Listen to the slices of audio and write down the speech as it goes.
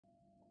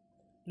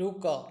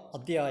ലൂക്ക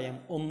അധ്യായം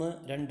 1,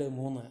 2,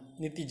 3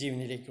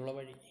 നിത്യജീവനിലേക്കുള്ള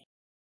വഴി.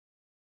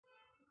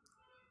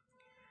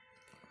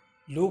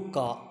 ലൂക്ക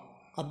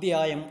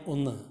അധ്യായം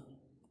 1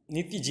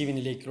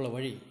 നിത്യജീവനിലേക്കുള്ള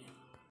വഴി.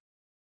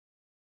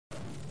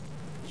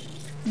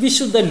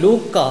 വിശുദ്ധ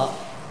ലൂക്ക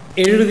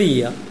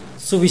എഴുതിയ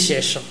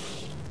സുവിശേഷം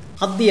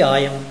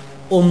അധ്യായം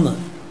 1.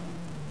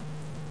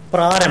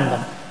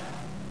 പ്രാരംഭം.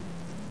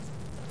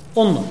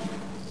 1.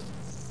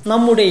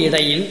 നമ്മുടെ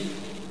ഇടയിൽ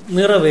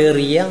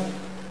നിറവേറിയ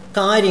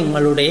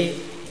കാര്യങ്ങളുടെ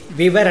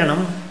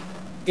വിവരണം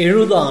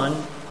എഴുതാൻ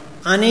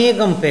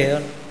അനേകം പേർ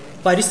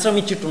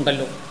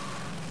പരിശ്രമിച്ചിട്ടുണ്ടല്ലോ.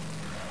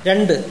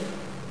 2.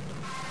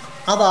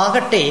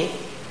 അതാകട്ടെ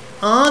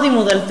ആദ്യം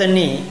മുതൽ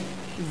തന്നെ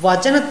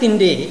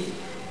വചനത്തിൻ്റെ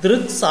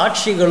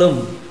ദൃക്സാക്ഷികളും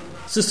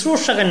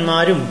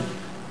ശുശ്രൂഷകന്മാരും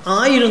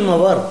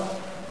ആയിരുന്നവർ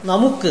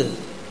നമുക്ക്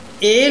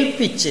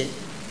ഏൽപ്പിച്ച്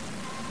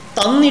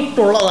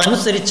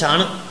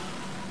തന്നിട്ടുള്ളതനുസരിച്ചാണ്.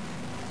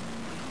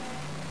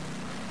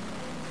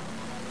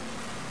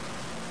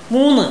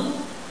 3.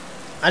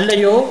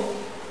 അല്ലയോ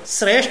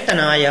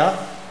ശ്രേഷ്ഠനായ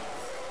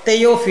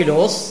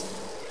തെയോഫിലോസ്,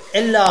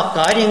 എല്ലാ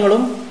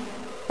കാര്യങ്ങളും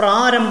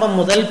പ്രാരംഭം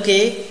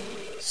മുതൽക്കേ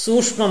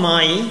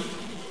സൂക്ഷ്മമായി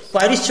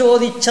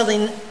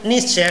പരിശോധിച്ചതിന്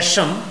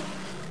ശേഷം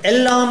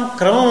എല്ലാം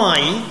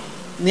ക്രമമായി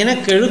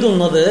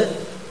നിനക്കെഴുതുന്നത്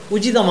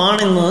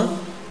ഉചിതമാണെന്ന്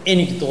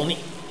എനിക്ക് തോന്നി.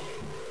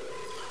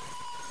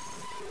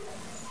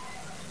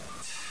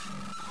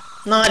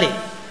 4.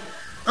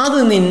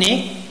 അത് നിന്നെ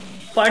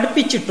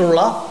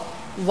പഠിപ്പിച്ചിട്ടുള്ള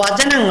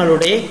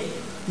വചനങ്ങളുടെ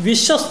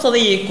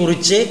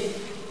വിശ്വസ്തതയെക്കുറിച്ച്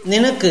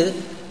നിനക്ക്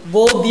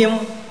ബോധ്യം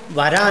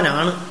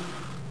വരാനാണ്.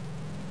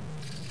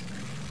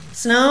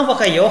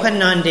 സ്നാപക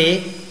യോഹന്നാൻ്റെ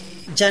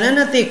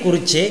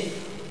ജനനത്തെക്കുറിച്ച്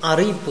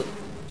അറിയിപ്പ്.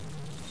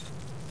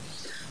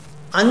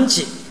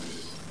 5.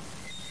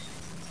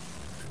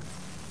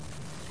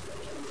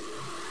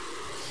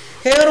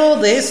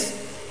 ഹെറോദേസ്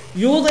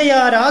യൂദയ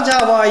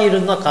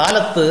രാജാവായിരുന്ന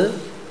കാലത്ത്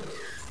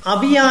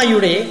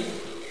അബിയായുടെ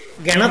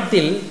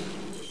ഗണത്തിൽ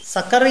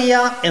സക്കറിയ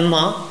എന്ന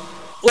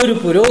ഒരു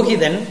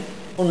പുരോഹിതൻ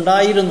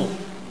ഉണ്ടായിരുന്നു.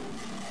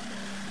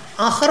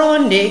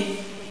 അഹ്റോന്റെ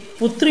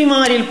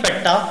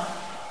പുത്രിമാരിൽപ്പെട്ട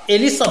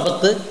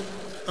എലിസബത്ത്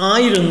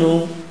ആയിരുന്നു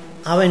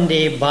അവൻ്റെ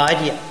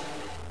ഭാര്യ.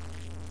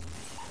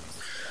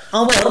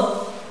 അവർ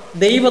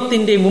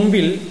ദൈവത്തിൻ്റെ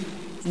മുമ്പിൽ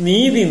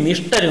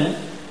നീതിനിഷ്ഠരും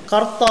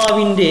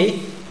കർത്താവിൻ്റെ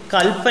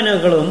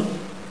കൽപ്പനകളും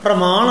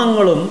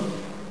പ്രമാണങ്ങളും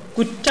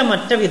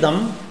കുറ്റമറ്റ വിധം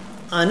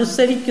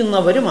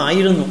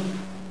അനുസരിക്കുന്നവരുമായിരുന്നു.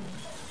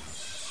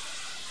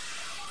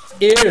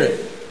 7.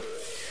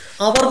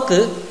 അവർക്ക്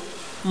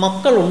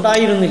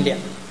മക്കളുണ്ടായിരുന്നില്ല.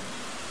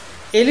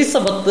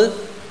 എലിസബത്ത്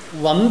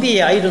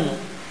വന്ധ്യയായിരുന്നു.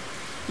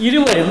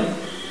 ഇരുവരും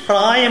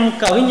പ്രായം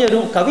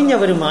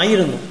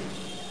കവിഞ്ഞവരുമായിരുന്നു.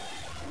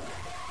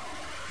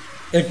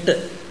 8.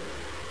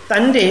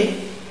 തൻ്റെ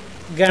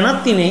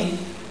ഗണത്തിന്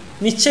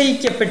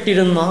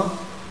നിശ്ചയിക്കപ്പെട്ടിരുന്ന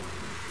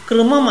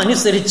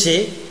ക്രമമനുസരിച്ച്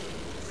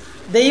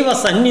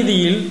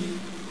ദൈവസന്നിധിയിൽ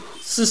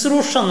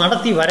ശുശ്രൂഷ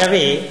നടത്തി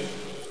വരവേ.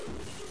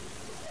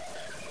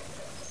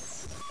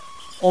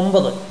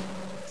 9.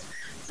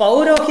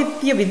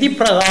 പൗരോഹിത്യ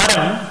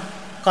വിധിപ്രകാരം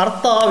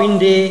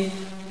കർത്താവിൻ്റെ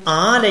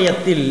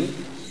ആലയത്തിൽ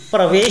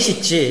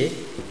പ്രവേശിച്ച്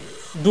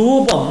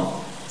ധൂപം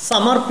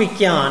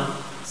സമർപ്പിക്കാൻ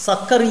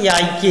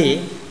സക്കറിയായ്ക്ക്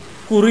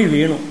കുറി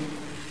വീണു.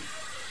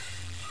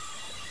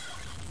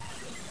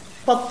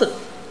 10.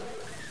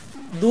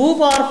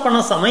 ധൂപാർപ്പണ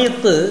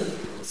സമയത്ത്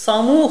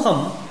സമൂഹം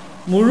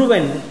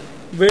മുഴുവൻ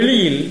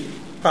വെളിയിൽ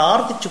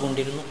പ്രാർത്ഥിച്ചു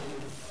കൊണ്ടിരുന്നു.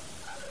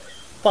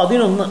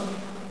 11.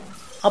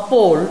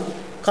 അപ്പോൾ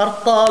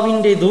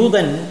കർത്താവിൻ്റെ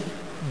ദൂതൻ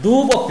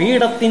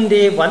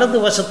ധൂപപീഠത്തിൻ്റെ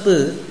വലതുവശത്ത്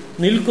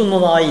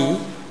നിൽക്കുന്നതായി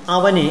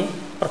അവന്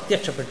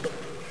പ്രത്യക്ഷപ്പെട്ടു.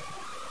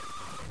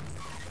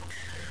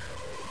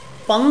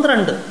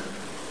 12.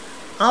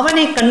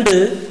 അവനെ കണ്ട്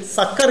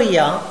സക്കറിയ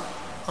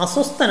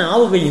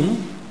അസ്വസ്ഥനാവുകയും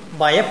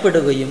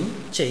ഭയപ്പെടുകയും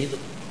ചെയ്തു.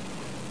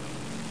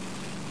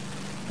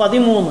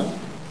 13.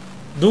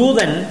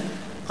 ദൂതൻ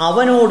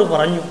അവനോട്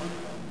പറഞ്ഞു,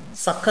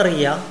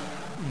 സക്കറിയ,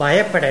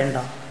 ഭയപ്പെടേണ്ട,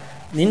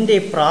 നിന്റെ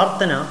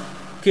പ്രാർത്ഥന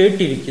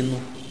കേട്ടിരിക്കുന്നു.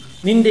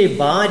 നിന്റെ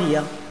ഭാര്യ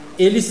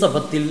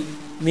എലിസബത്തിൽ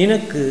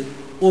നിനക്ക്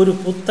ഒരു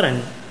പുത്രൻ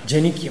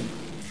ജനിക്കും.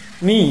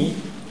 നീ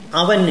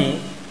അവന്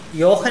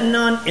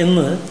യോഹന്നാൻ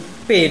എന്ന്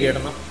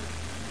പേരിടണം.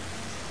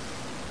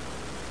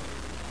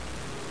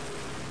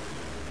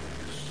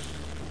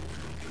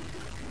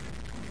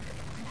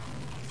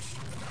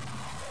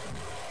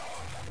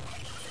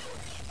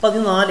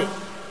 14.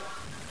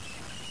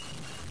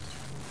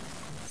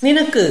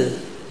 നിനക്ക്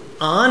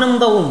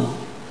ആനന്ദവും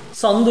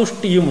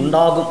സന്തുഷ്ടിയും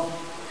ഉണ്ടാകും.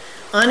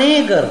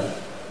 അനേകർ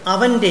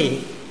അവൻ്റെ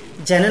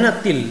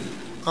ജനനത്തിൽ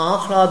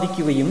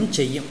ആഹ്ലാദിക്കുകയും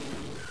ചെയ്യും.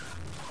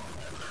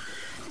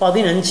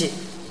 15.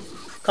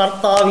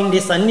 കർത്താവിൻ്റെ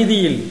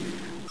സന്നിധിയിൽ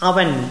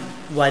അവൻ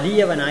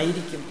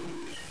വലിയവനായിരിക്കും.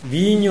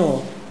 വീഞ്ഞോ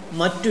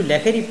മറ്റു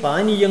ലഹരി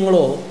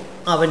പാനീയങ്ങളോ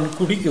അവൻ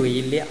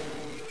കുടിക്കുകയില്ല.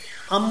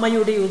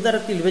 അമ്മയുടെ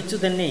ഉദരത്തിൽ വെച്ചു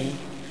തന്നെ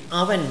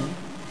അവൻ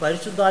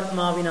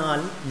പരിശുദ്ധാത്മാവിനാൽ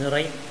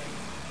നിറയും.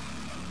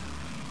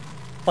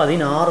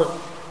 16.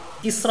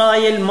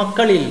 ഇസ്രായേൽ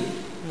മക്കളിൽ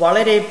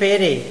വളരെ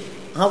പേരെ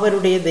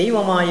അവരുടെ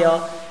ദൈവമായ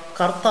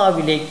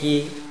കർത്താവിലേക്ക്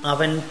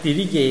അവൻ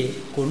തിരികെ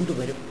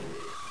കൊണ്ടുവരും.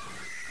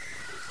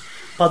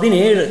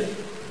 17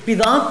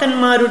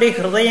 പിതാക്കന്മാരുടെ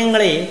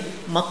ഹൃദയങ്ങളെ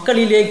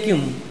മക്കളിലേക്കും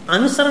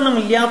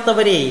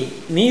അനുസരണമില്ലാത്തവരെ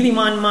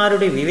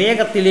നീതിമാന്മാരുടെ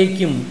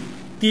വിവേകത്തിലേക്കും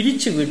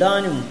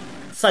തിരിച്ചുവിടാനും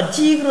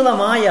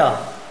സജ്ജീകൃതമായ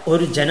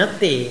ഒരു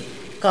ജനത്തെ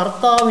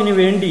കർത്താവിനു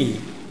വേണ്ടി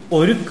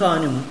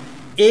ഒരുക്കാനും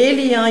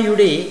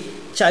ഏലിയായുടെ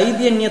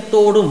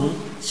ചൈതന്യത്തോടും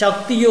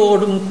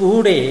ശക്തിയോടും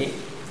കൂടെ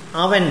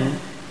അവൻ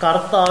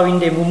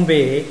കർത്താവിൻ്റെ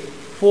മുമ്പേ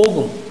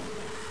പോകും.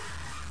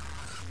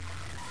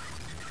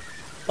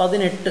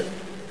 18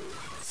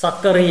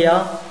 സക്കറിയ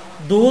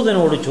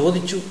ദൂതനോട്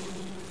ചോദിച്ചു,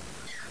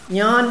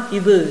 ഞാൻ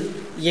ഇത്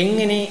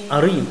എങ്ങനെ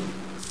അറിയും?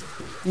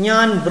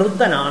 ഞാൻ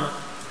വൃദ്ധനാണ്,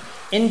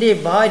 എൻ്റെ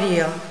ഭാര്യ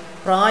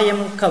പ്രായം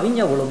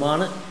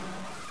കവിഞ്ഞവളുമാണ്.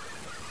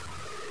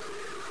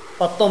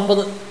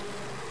 19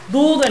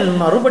 ദൂതൻ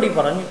മറുപടി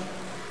പറഞ്ഞു,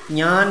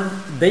 ഞാൻ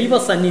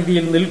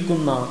ദൈവസന്നിധിയിൽ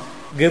നിൽക്കുന്ന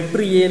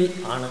ഗബ്രിയേൽ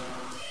ആണ്.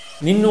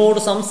 നിന്നോട്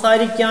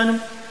സംസാരിക്കാനും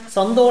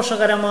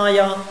സന്തോഷകരമായ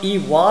ഈ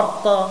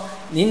വാർത്ത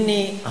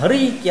നിന്നെ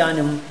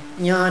അറിയിക്കാനും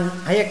ഞാൻ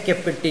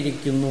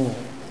അയക്കപ്പെട്ടിരിക്കുന്നു.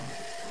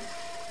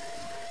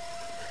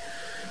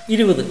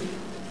 20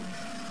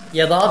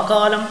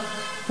 യഥാകാലം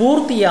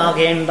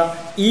പൂർത്തിയാകേണ്ട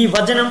ഈ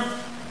വചനം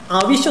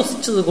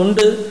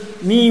അവിശ്വസിച്ചതുകൊണ്ട്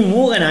നീ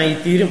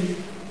മൂകനായിത്തീരും.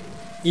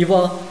 ഇവ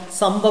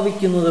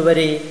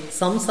സംഭവിക്കുന്നതുവരെ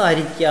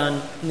സംസാരിക്കാൻ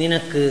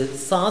നിനക്ക്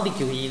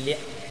സാധിക്കുകയില്ല.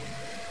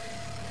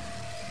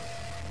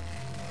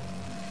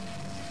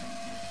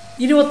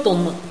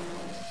 21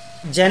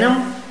 ജനം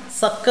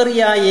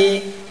സക്കറിയായെ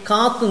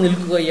കാത്തു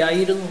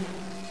നിൽക്കുകയായിരുന്നു.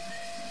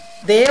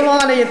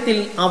 ദേവാലയത്തിൽ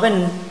അവൻ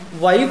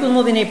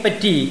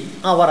വൈകുന്നതിനെപ്പറ്റി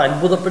അവർ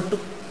അത്ഭുതപ്പെട്ടു.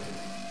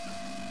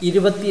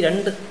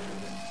 22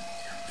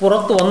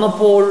 പുറത്തു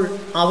വന്നപ്പോൾ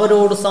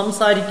അവരോട്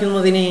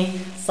സംസാരിക്കുന്നതിനെ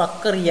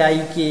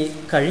സക്കറിയായിക്ക്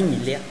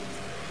കഴിഞ്ഞില്ല.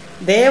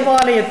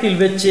 ദേവാലയത്തിൽ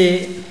വെച്ച്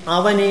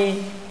അവന്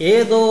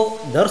ഏതോ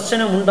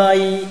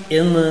ദർശനമുണ്ടായി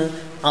എന്ന്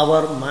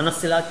അവർ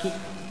മനസ്സിലാക്കി.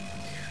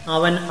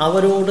 അവൻ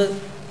അവരോട്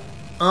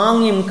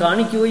ആംഗ്യം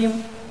കാണിക്കുകയും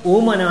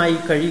ഊമനായി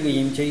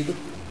കഴിയുകയും ചെയ്തു.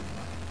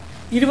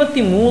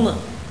 23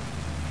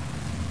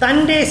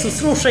 തൻ്റെ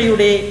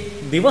ശുശ്രൂഷയുടെ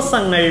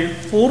ദിവസങ്ങൾ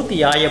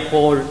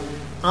പൂർത്തിയായപ്പോൾ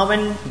അവൻ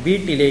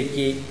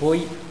വീട്ടിലേക്ക്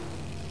പോയി.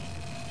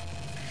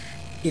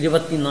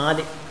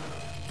 24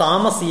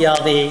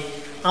 താമസിയാതെ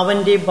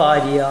അവൻ്റെ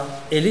ഭാര്യ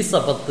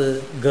എലിസബത്ത്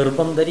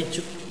ഗർഭം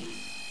ധരിച്ചു.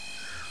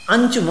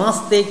 5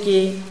 മാസത്തേക്ക്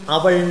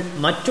അവൾ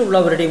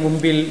മറ്റുള്ളവരുടെ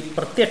മുമ്പിൽ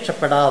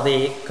പ്രത്യക്ഷപ്പെടാതെ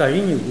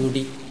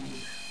കഴിഞ്ഞുകൂടി.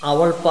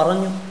 അവൾ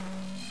പറഞ്ഞു,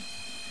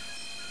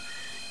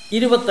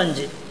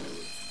 25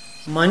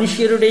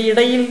 മനുഷ്യരുടെ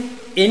ഇടയിൽ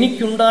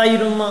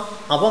എനിക്കുണ്ടായിരുന്ന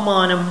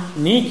അപമാനം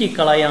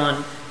നീക്കിക്കളയാൻ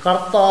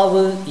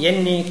കർത്താവ്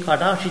എന്നെ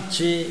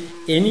കടാക്ഷിച്ച്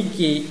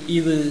എനിക്ക്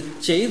ഇത്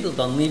ചെയ്തു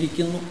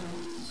തന്നിരിക്കുന്നു.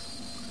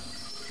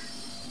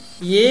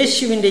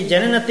 യേശുവിൻ്റെ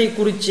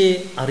ജനനത്തെക്കുറിച്ച്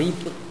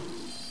അറിയിപ്പ്.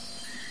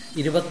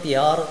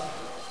 26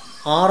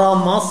 6-ാം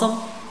മാസം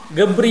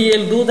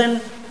ഗബ്രിയേൽ ദൂതൻ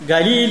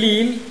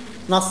ഗലീലിയിൽ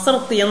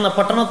നസ്രത്ത് എന്ന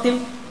പട്ടണത്തിൽ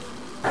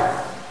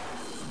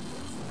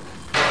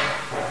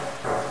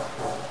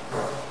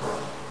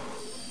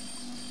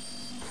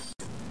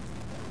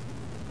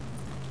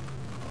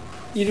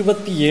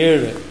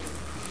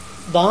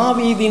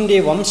ദാവീദിൻ്റെ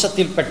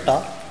വംശത്തിൽപ്പെട്ട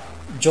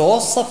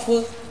ജോസഫ്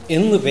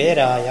എന്നു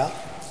പേരായ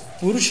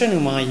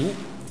പുരുഷനുമായി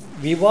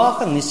വിവാഹ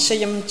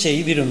നിശ്ചയം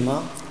ചെയ്തിരുന്ന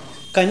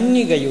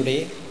കന്യകയുടെ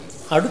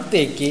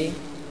അടുത്തേക്ക്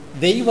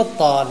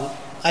ദൈവത്താൽ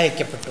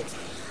അയക്കപ്പെട്ടു.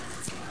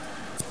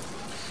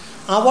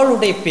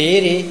 അവളുടെ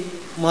പേര്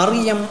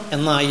മറിയം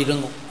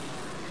എന്നായിരുന്നു.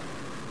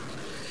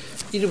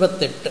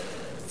 28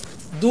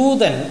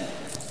 ദൂതൻ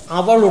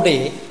അവളുടെ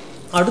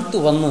അടുത്തു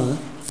വന്ന്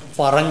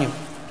പറഞ്ഞു,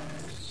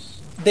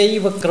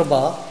 ദൈവകൃപ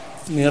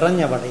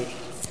നിറഞ്ഞവളെ,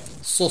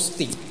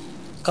 സ്വസ്തി,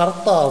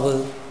 കർത്താവ്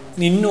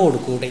നിന്നോട്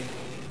കൂടെ.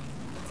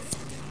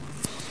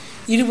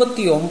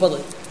 29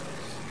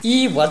 ഈ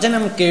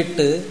വചനം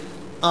കേട്ട്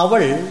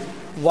അവൾ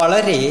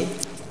വളരെ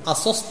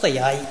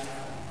അസ്വസ്ഥയായി.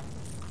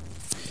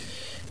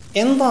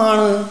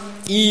 എന്താണ്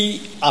ഈ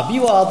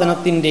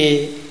അഭിവാദനത്തിൻ്റെ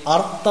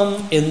അർത്ഥം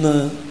എന്ന്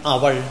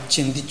അവൾ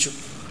ചിന്തിച്ചു.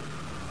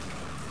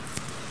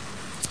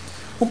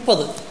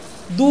 30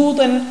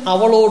 ദൂതൻ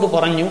അവളോട്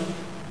പറഞ്ഞു,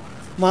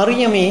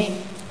 മറിയമേ,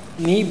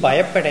 നീ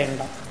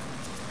ഭയപ്പെടേണ്ട,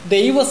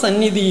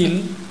 ദൈവസന്നിധിയിൽ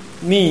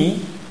നീ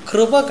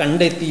കൃപ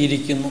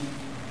കണ്ടെത്തിയിരിക്കുന്നു.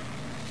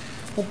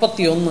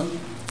 31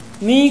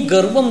 നീ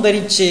ഗർഭം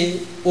ധരിച്ച്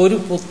ഒരു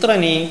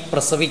പുത്രനെ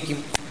പ്രസവിക്കും.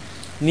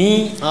 നീ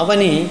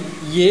അവന്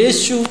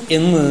യേശു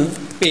എന്ന്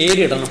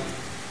പേരിടണം.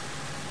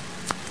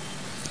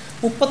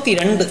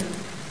 32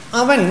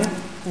 അവൻ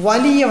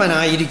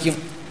വലിയവനായിരിക്കും,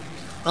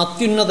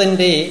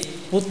 അത്യുന്നതൻ്റെ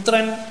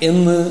പുത്രൻ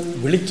എന്ന്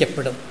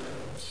വിളിക്കപ്പെടും.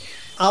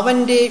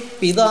 അവൻ്റെ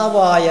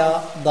പിതാവായ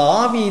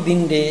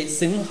ദാവീദിൻ്റെ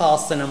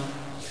സിംഹാസനം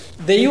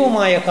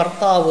ദൈവമായ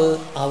കർത്താവ്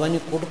അവന്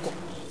കൊടുക്കും.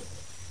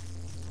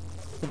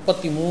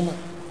 33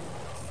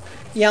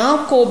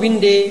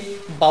 യാക്കോബിൻ്റെ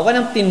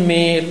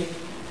ഭവനത്തിന്മേൽ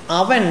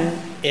അവൻ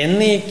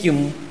എന്നേക്കും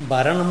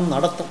ഭരണം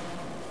നടത്തും.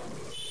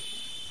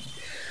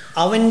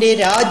 അവൻ്റെ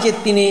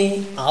രാജ്യത്തിന്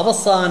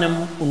അവസാനം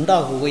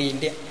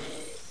ഉണ്ടാകുകയില്ല.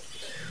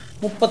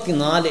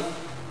 34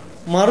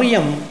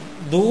 മറിയം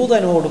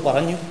ദൂതനോട്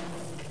പറഞ്ഞു,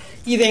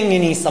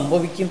 ഇതെങ്ങനെ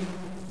സംഭവിക്കും?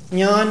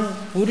 ഞാൻ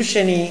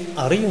പുരുഷനെ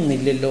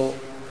അറിയുന്നില്ലല്ലോ.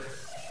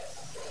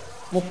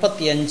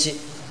 35.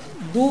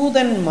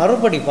 ദൂതൻ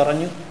മറുപടി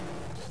പറഞ്ഞു,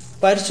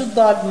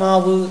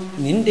 പരിശുദ്ധാത്മാവ്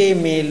നിന്റെ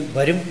മേൽ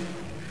വരും,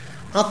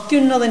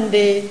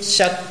 അത്യുന്നതൻ്റെ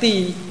ശക്തി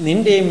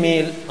നിന്റെ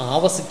മേൽ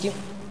ആവസിക്കും.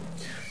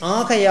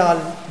 ആകയാൽ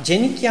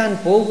ജനിക്കാൻ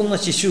പോകുന്ന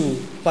ശിശു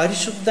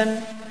പരിശുദ്ധൻ,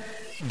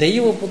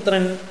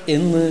 ദൈവപുത്രൻ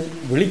എന്ന്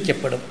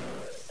വിളിക്കപ്പെടും.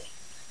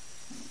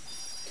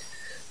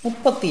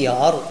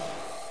 36.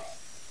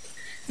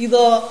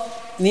 ഇതാ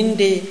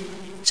നിന്റെ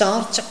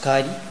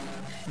ചാർച്ചക്കാരി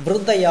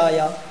വൃദ്ധയായ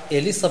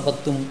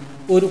എലിസബത്തും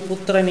ഒരു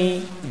പുത്രനെ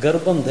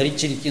ഗർഭം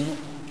ധരിച്ചിരിക്കുന്നു.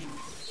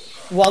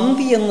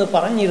 വന്ധിയെന്ന്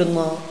പറഞ്ഞിരുന്ന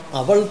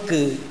അവൾക്ക്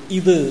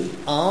ഇത്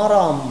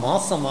 6-ാം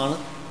മാസമാണ്.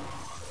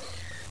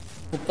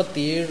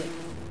 37.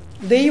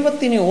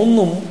 ദൈവത്തിന്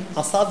ഒന്നും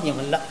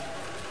അസാധ്യമല്ല.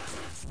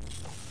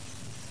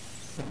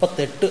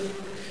 38.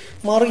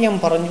 മറിയം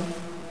പറഞ്ഞു,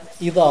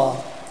 ഇതാ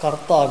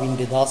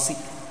കർത്താവിൻ്റെ ദാസി,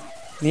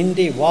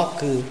 നിന്റെ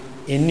വാക്ക്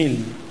എന്നിൽ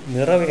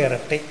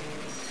നിറവേറട്ടെ.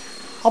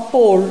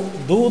 അപ്പോൾ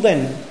ദൂതൻ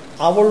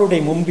അവളുടെ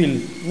മുമ്പിൽ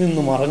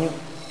നിന്നു മറഞ്ഞു.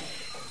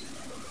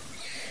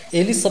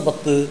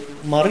 എലിസബത്ത്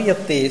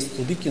മറിയത്തെ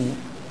സ്തുതിക്കുന്നു.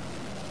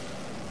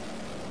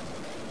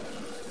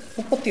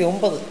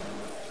 39.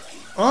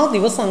 ആ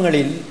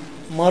ദിവസങ്ങളിൽ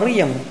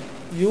മറിയം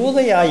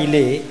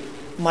യൂദയായിലെ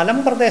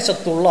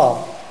മലമ്പ്രദേശത്തുള്ള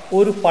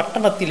ഒരു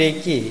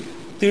പട്ടണത്തിലേക്ക്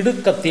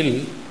തിടുക്കത്തിൽ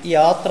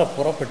യാത്ര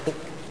പുറപ്പെട്ടു.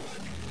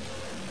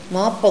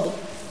 40.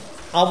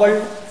 അവൾ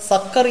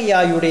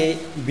സക്കറിയായുടെ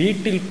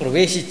വീട്ടിൽ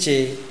പ്രവേശിച്ച്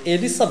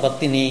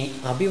എലിസബത്തിനെ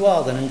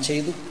അഭിവാദനം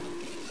ചെയ്തു.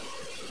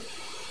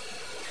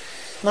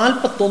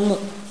 41.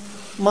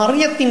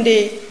 മറിയത്തിൻ്റെ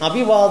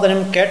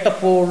അഭിവാദനം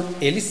കേട്ടപ്പോൾ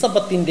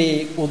എലിസബത്തിൻ്റെ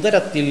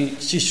ഉദരത്തിൽ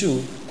ശിശു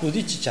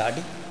കുതിച്ചു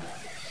ചാടി.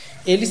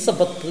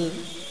 എലിസബത്ത്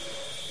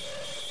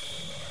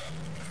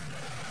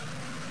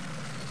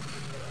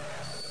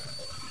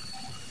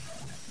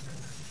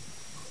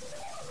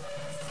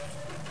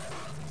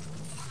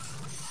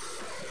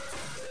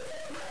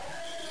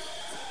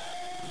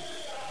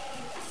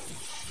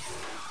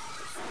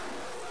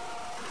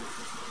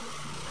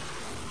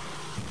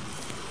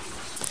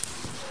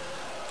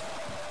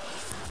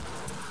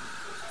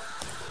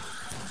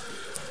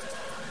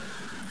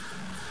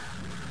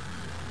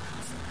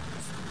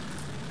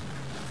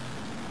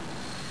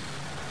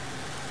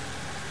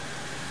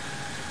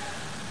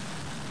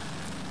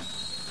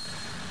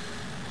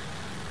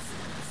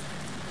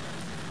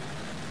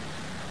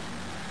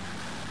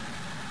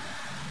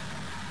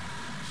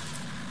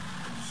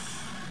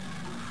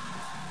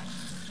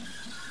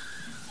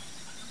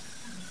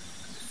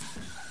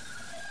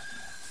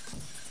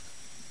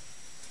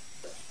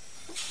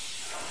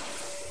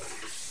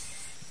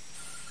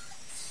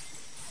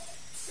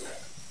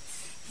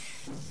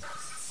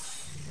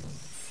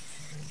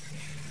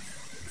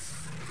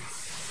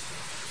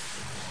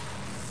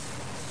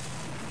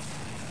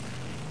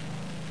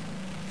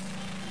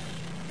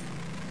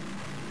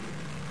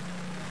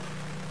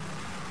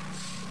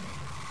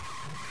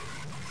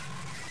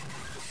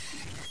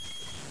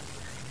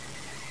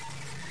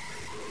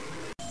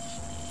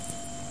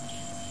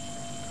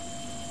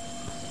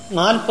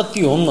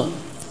 41.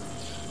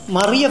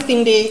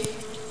 മറിയത്തിൻ്റെ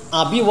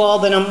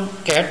അഭിവാദനം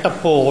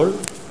കേട്ടപ്പോൾ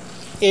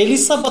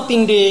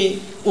എലിസബത്തിൻ്റെ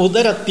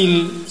ഉദരത്തിൽ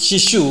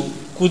ശിശു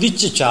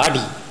കുതിച്ചു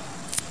ചാടി.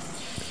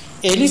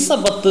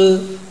 എലിസബത്ത്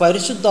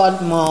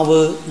പരിശുദ്ധാത്മാവ്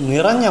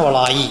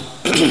നിറഞ്ഞവളായി.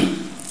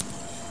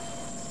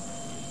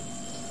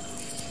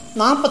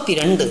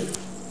 42.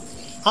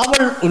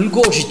 അവൾ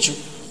ഉദ്ഘോഷിച്ചു,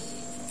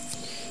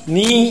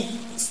 നീ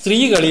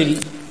സ്ത്രീകളിൽ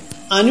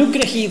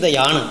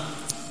അനുഗ്രഹീതയാണ്,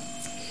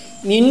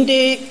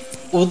 നിന്റെ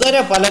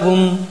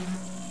ഉദരഫലവും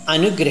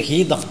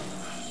അനുഗ്രഹീതം.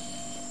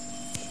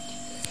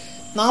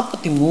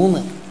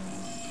 43.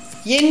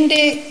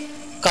 എൻ്റെ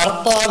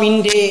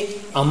കർത്താവിൻ്റെ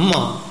അമ്മ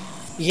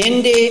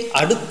എൻ്റെ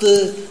അടുത്ത്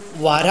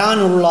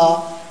വരാനുള്ള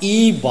ഈ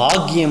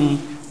ഭാഗ്യം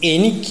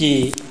എനിക്ക്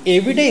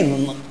എവിടെ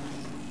നിന്ന്?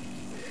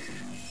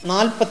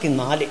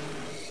 44.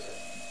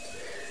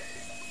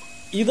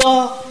 ഇതാ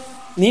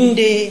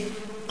നിന്റെ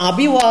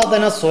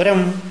അഭിവാദന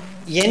സ്വരം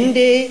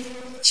എൻ്റെ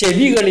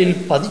ചെവികളിൽ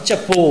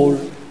പതിച്ചപ്പോൾ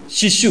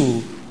ശിശു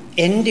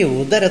എൻ്റെ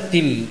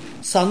ഉദരത്തിൽ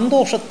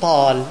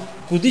സന്തോഷത്താൽ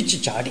കുതിച്ചു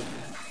ചാടി.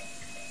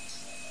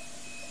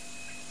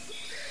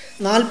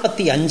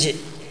 45.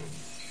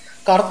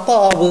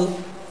 കർത്താവ്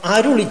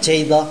അരുളി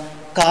ചെയ്ത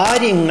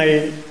കാര്യങ്ങൾ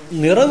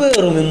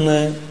നിറവേറുമെന്ന്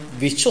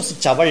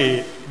വിശ്വസിച്ചവൾ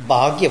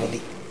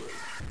ഭാഗ്യവതി.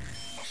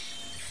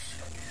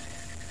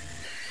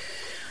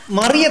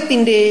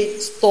 മറിയത്തിൻ്റെ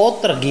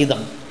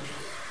സ്തോത്രഗീതം.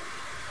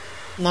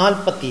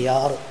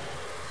 46.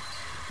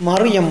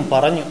 മറിയം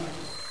പറഞ്ഞു,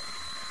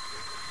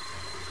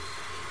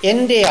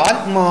 എൻ്റെ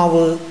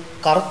ആത്മാവ്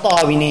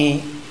കർത്താവിനെ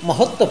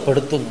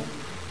മഹത്വപ്പെടുത്തുന്നു.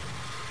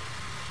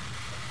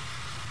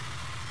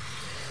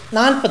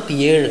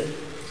 47.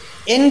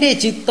 എൻ്റെ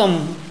ചിത്തം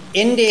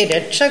എൻ്റെ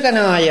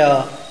രക്ഷകനായ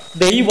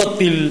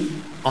ദൈവത്തിൽ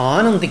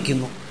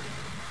ആനന്ദിക്കുന്നു.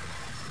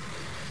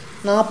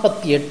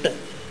 48.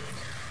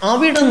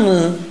 അവിടുന്ന്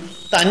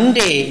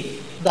തൻ്റെ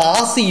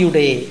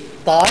ദാസിയുടെ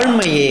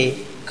താഴ്മയെ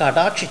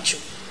കടാക്ഷിച്ചു.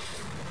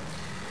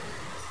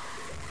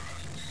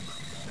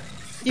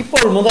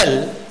 ഇപ്പോൾ മുതൽ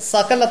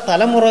സകല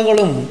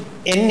തലമുറകളും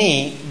എന്നെ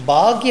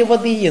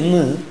ഭാഗ്യവതി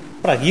എന്ന്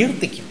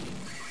പ്രകീർത്തിക്കും.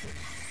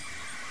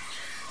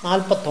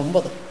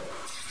 49.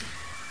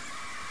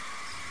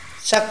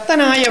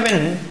 ശക്തനായവൻ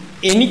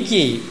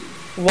എനിക്ക്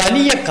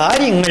വലിയ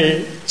കാര്യങ്ങൾ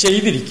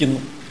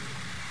ചെയ്തിരിക്കുന്നു.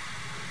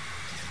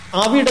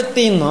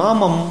 അവിടുത്തെ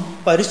നാമം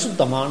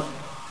പരിശുദ്ധമാണ്.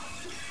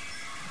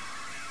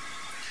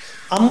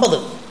 50.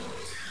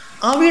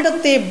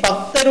 അവിടുത്തെ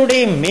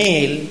ഭക്തരുടെ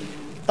മേൽ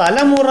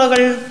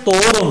തലമുറകൾ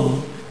തോറും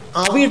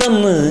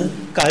അവിടുന്ന്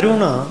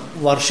കരുണ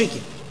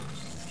വർഷിക്കും.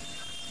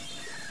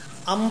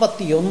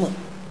 51.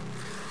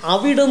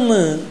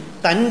 അവിടുന്ന്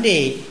തൻ്റെ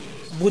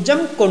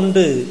ഭുജം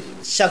കൊണ്ട്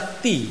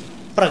ശക്തി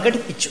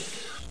പ്രകടിപ്പിച്ചു.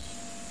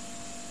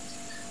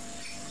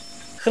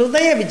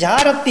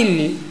 ഹൃദയവിചാരത്തിൽ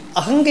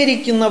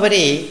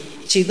അഹങ്കരിക്കുന്നവരെ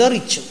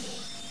ചിതറിച്ചു.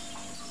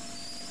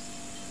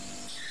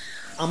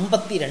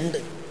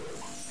 52.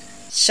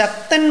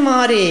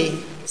 ശക്തന്മാരെ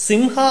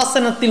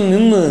സിംഹാസനത്തിൽ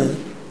നിന്ന്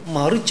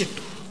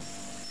മറിച്ചിട്ടു,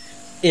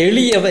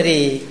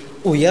 എളിയവരെ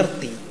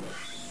ഉയർത്തി.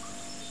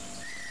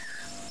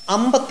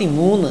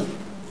 53.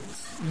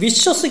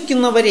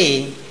 വിശ്വസിക്കുന്നവരെ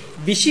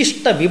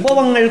വിശിഷ്ട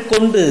വിഭവങ്ങൾ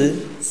കൊണ്ട്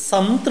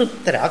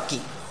സംതൃപ്തരാക്കി,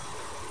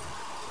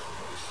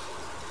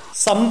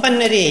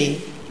 സമ്പന്നരെ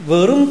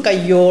വെറും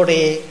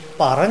കയ്യോടെ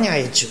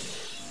പറഞ്ഞയച്ചു.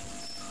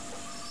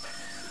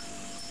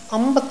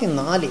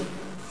 54.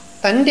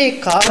 തൻ്റെ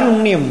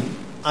കാരുണ്യം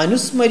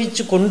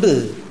അനുസ്മരിച്ചുകൊണ്ട്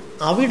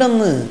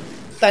അവിടുന്ന്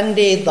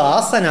തൻ്റെ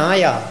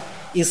ദാസനായ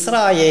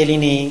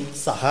ഇസ്രായേലിനെ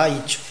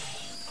സഹായിച്ചു.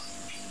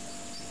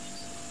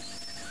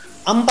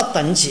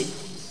 55.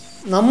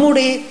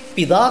 നമ്മുടെ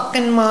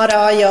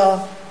പിതാക്കന്മാരായ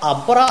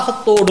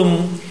അബ്രാഹത്തോടും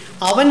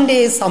അവൻ്റെ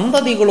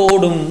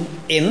സന്തതികളോടും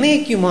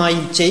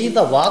എന്നേക്കുമായി ചെയ്ത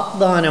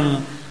വാഗ്ദാനം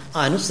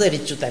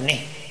അനുസരിച്ചു തന്നെ.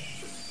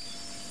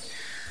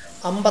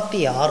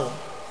 56.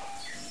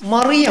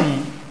 മറിയം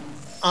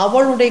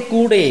അവളുടെ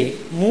കൂടെ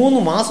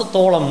 3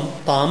 മാസത്തോളം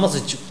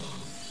താമസിച്ചു,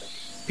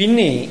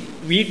 പിന്നെ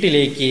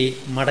വീട്ടിലേക്ക്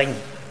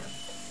മടങ്ങി.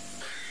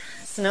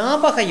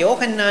 സ്നാപക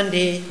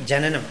യോഹന്നാൻ്റെ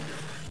ജനനം.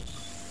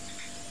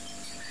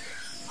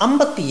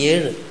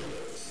 57.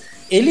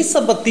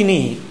 എലിസബത്തിന്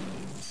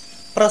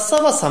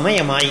പ്രസവ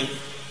സമയമായി.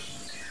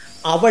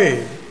 അവൾ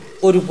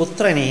ഒരു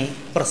പുത്രനെ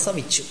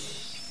പ്രസവിച്ചു.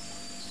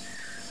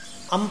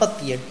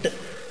 58.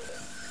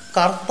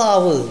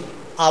 കർത്താവ്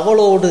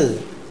അവളോട്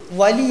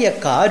വലിയ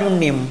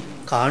കാരുണ്യം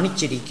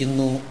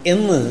കാണിച്ചിരിക്കുന്നു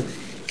എന്ന്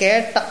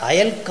കേട്ട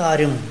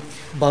അയൽക്കാരും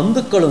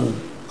ബന്ധുക്കളും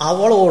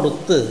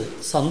അവളോടൊത്ത്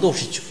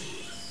സന്തോഷിച്ചു.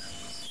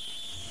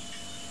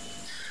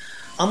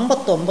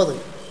 59.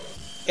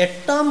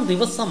 8-ാം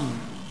ദിവസം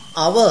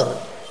അവർ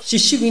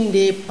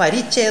ശിശുവിൻ്റെ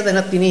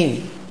പരിച്ഛേദനത്തിന്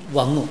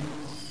വന്നു.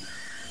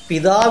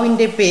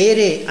 പിതാവിൻ്റെ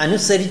പേര്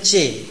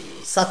അനുസരിച്ച്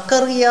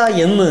സക്കറിയ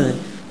എന്ന്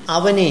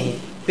അവന്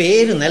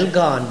പേര്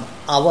നൽകാൻ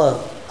അവർ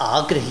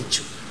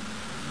ആഗ്രഹിച്ചു.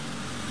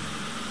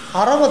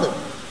 60.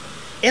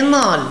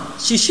 എന്നാൽ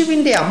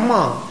ശിശുവിൻ്റെ അമ്മ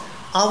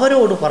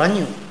അവരോട്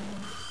പറഞ്ഞു,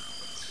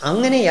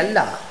 അങ്ങനെയല്ല,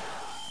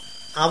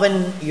 അവൻ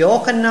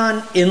യോഹന്നാൻ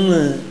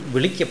എന്ന്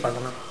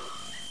വിളിക്കപ്പെടണം.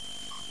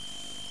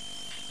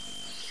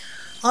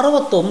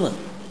 61.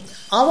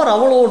 അവർ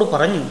അവളോട്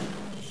പറഞ്ഞു,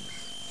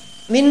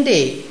 നിന്റെ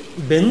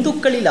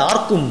ബന്ധുക്കളിൽ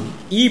ആർക്കും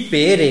ഈ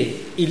പേര്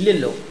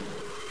ഇല്ലല്ലോ.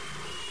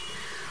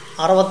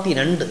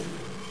 62.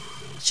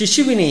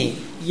 ശിശുവിനെ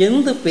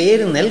എന്ത്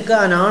പേര്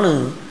നൽകാനാണ്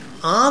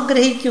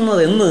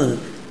ആഗ്രഹിക്കുന്നതെന്ന്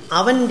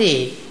അവൻ്റെ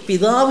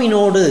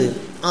പിതാവിനോട്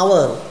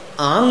അവർ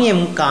ആംഗ്യം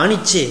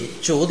കാണിച്ച്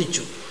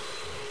ചോദിച്ചു.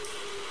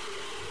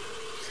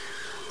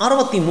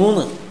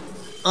 63.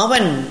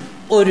 അവൻ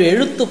ഒരു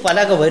എഴുത്തു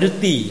പലക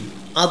വരുത്തി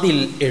അതിൽ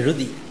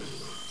എഴുതി,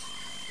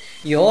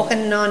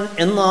 യോഹന്നാൻ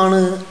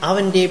എന്നാണ്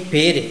അവൻ്റെ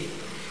പേര്.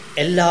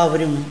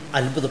 എല്ലാവരും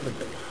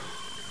അത്ഭുതപ്പെട്ടു.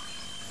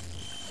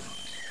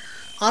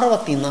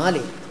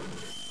 64.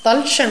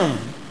 തൽക്ഷണം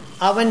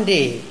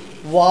അവൻ്റെ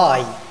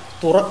വായ്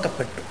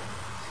തുറക്കപ്പെട്ടു,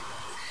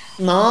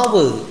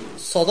 നാവ്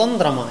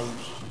സ്വതന്ത്രമായി.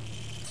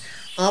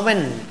 അവൻ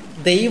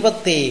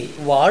ദൈവത്തെ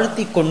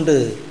വാഴ്ത്തിക്കൊണ്ട്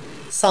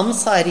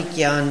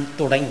സംസാരിക്കാൻ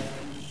തുടങ്ങി.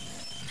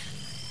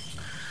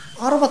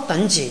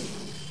 65.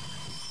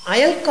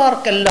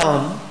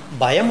 അയൽക്കാർക്കെല്ലാം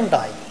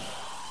ഭയമുണ്ടായി.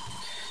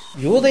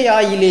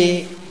 യൂദയായിലെ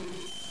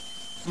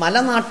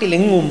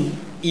മലനാട്ടിലെങ്ങും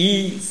ഈ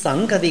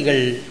സംഗതികൾ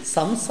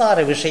സംസാര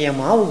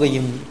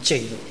വിഷയമാവുകയും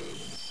ചെയ്തു.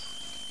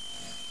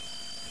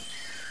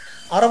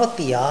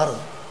 66.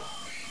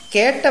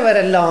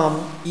 കേട്ടവരെല്ലാം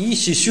ഈ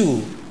ശിശു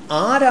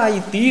ആരായി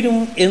തീരും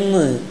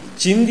എന്ന്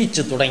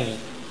ചിന്തിച്ചു തുടങ്ങി.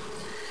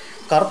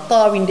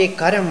 കർത്താവിൻ്റെ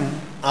കരം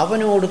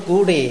അവനോട്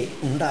കൂടെ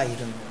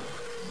ഉണ്ടായിരുന്നു.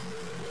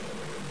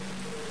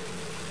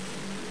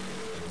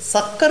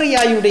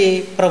 സക്കറിയായുടെ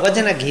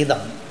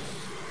പ്രവചനഗീതം.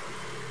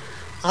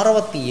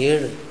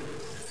 67.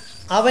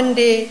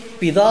 അവൻ്റെ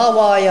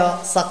പിതാവായ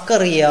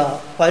സക്കറിയ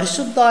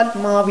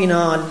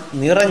പരിശുദ്ധാത്മാവിനാൽ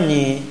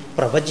നിറഞ്ഞ്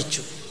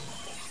പ്രവചിച്ചു.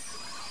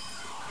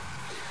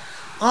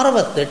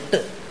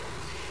 68.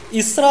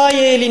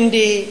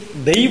 ഇസ്രായേലിൻ്റെ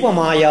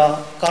ദൈവമായ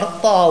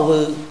കർത്താവ്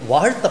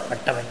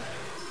വാഴ്ത്തപ്പെട്ടവൻ.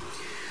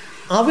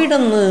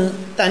 അവിടുന്ന്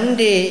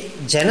തൻ്റെ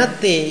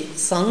ജനത്തെ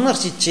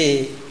സന്ദർശിച്ച്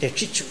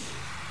രക്ഷിച്ചു.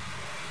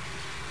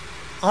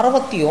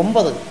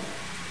 69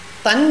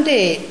 തൻ്റെ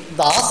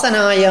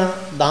ദാസനായ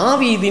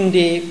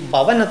ദാവീദിൻ്റെ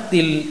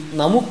ഭവനത്തിൽ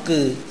നമുക്ക്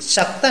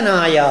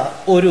ശക്തനായ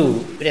ഒരു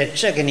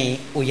രക്ഷകനെ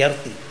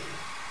ഉയർത്തി.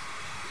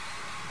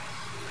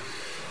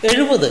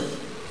 70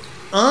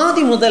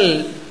 ആദി മുതൽ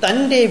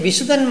തൻ്റെ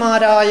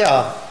വിശുദ്ധന്മാരായ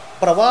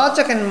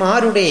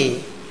പ്രവാചകന്മാരുടെ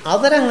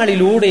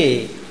അധരങ്ങളിലൂടെ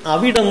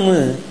അവിടുന്ന്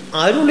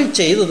അരുളി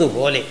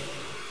ചെയ്തതുപോലെ.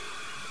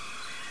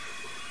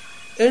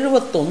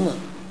 71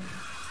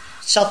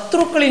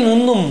 ശത്രുക്കളിൽ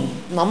നിന്നും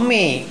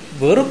നമ്മെ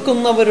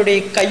വെറുക്കുന്നവരുടെ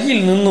കയ്യിൽ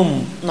നിന്നും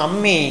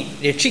നമ്മെ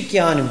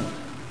രക്ഷിക്കാനും.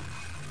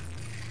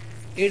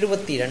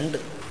 72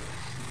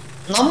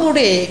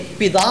 നമ്മുടെ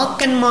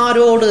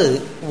പിതാക്കന്മാരോട്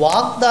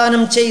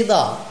വാഗ്ദാനം ചെയ്ത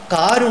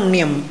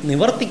കാരുണ്യം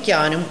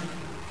നിവർത്തിക്കാനും.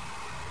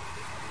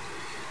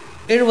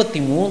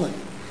 73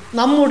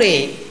 നമ്മുടെ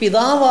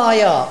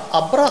പിതാവായ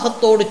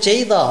അബ്രാഹത്തോട്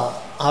ചെയ്ത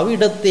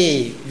അവിടുത്തെ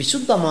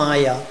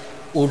വിശുദ്ധമായ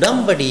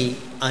ഉടമ്പടി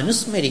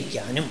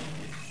അനുസ്മരിക്കാനും.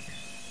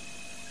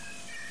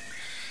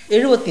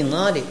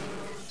 74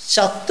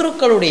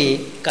 ശത്രുക്കളുടെ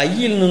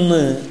കയ്യിൽ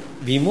നിന്ന്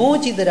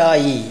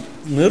വിമോചിതരായി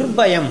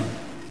നിർഭയം.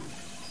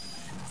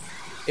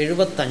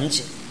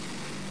 75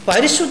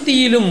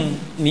 പരിശുദ്ധിയിലും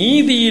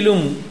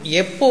നീതിയിലും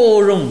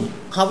എപ്പോഴും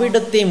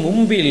അവിടുത്തെ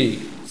മുമ്പിൽ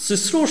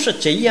ശുശ്രൂഷ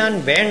ചെയ്യാൻ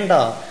വേണ്ട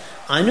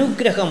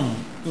അനുഗ്രഹം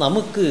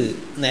നമുക്ക്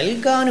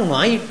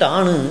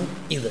നൽകാനുമായിട്ടാണ്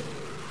ഇത്.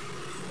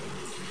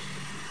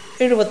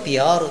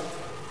 76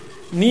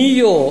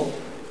 നീയോ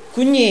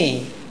കുഞ്ഞേ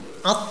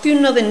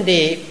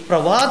അത്യുന്നതൻ്റെ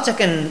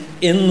പ്രവാചകൻ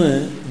എന്ന്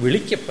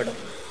വിളിക്കപ്പെടും.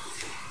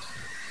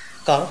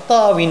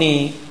 കർത്താവിനെ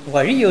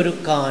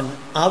വഴിയൊരുക്കാൻ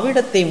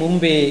അവിടത്തെ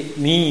മുമ്പേ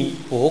നീ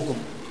പോകും.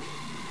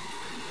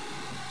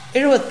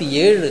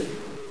 77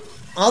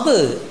 അത്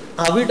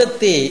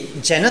അവിടത്തെ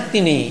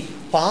ജനത്തിന്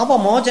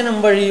പാപമോചനം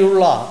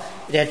വഴിയുള്ള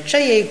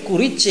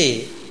രക്ഷയെക്കുറിച്ച്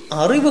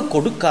അറിവ്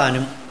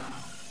കൊടുക്കാനും.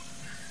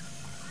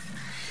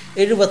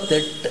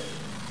 78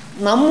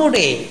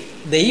 നമ്മുടെ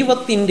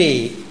ദൈവത്തിൻ്റെ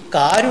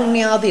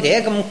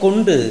കാരുണ്യാതിരേകം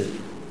കൊണ്ട്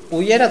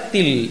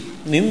ഉയരത്തിൽ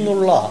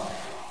നിന്നുള്ള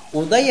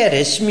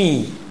ഉദയരശ്മി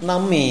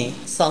നമ്മെ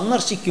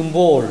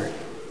സന്ദർശിക്കുമ്പോൾ.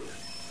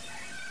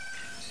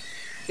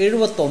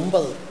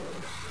 79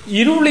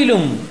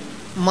 ഇരുളിലും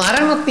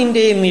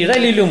മരണത്തിൻ്റെ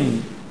നിഴലിലും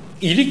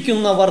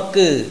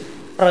ഇരിക്കുന്നവർക്ക്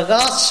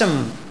പ്രകാശം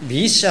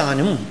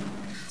വീശാനും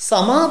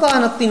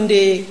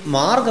സമാധാനത്തിൻ്റെ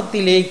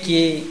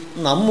മാർഗത്തിലേക്ക്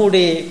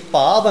നമ്മുടെ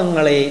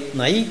പാദങ്ങളെ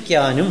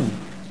നയിക്കാനും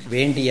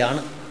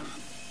വേണ്ടിയാണ്.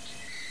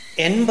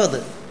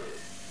 80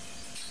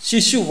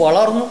 ശിശു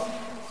വളർന്നു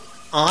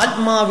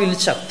ആത്മാവിൽ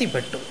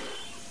ശക്തിപ്പെട്ടു.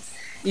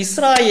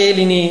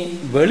 ഇസ്രായേലിനെ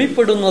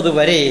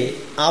വെളിപ്പെടുന്നതുവരെ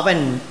അവൻ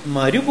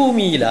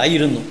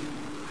മരുഭൂമിയിലായിരുന്നു.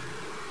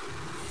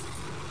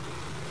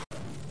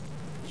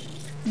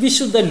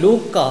 വിശുദ്ധ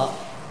ലൂക്ക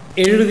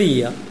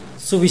എഴുതിയ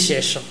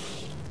സുവിശേഷം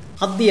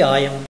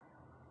അധ്യായം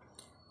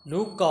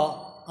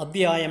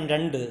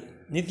 2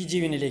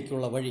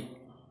 നിത്യജീവനിലേക്കുള്ള വഴി.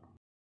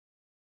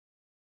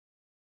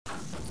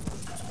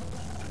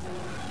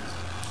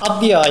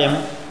 അധ്യായം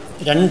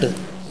 2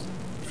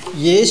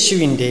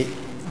 യേശുവിൻ്റെ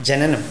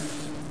ജനനം.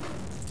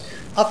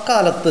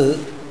 അക്കാലത്ത്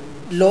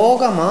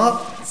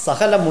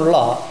ലോകമാസകലമുള്ള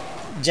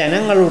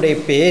ജനങ്ങളുടെ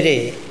പേര്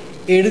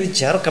എഴുതി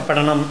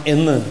ചേർക്കപ്പെടണം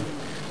എന്ന്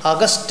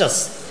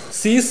അഗസ്റ്റസ്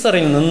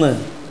സീസറിൽ നിന്ന്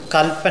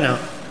കൽപ്പന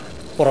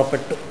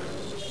പുറപ്പെട്ടു.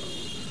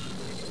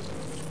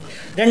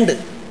 2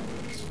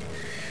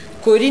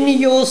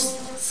 കൊരിനിയോസ്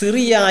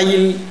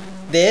സിറിയായിൽ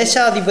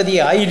ദേശാധിപതി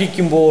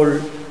ആയിരിക്കുമ്പോൾ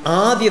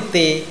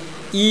ആദ്യത്തെ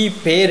ഈ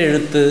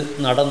പേരെഴുത്ത്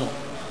നടന്നു.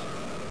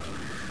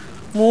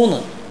 3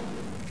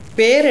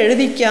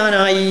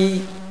 പേരെഴുതിക്കാനായി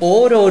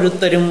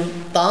ഓരോരുത്തരും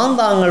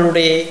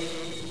താങ്കളുടെ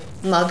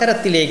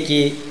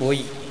നഗരത്തിലേക്ക്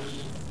പോയി.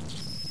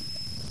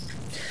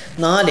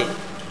 4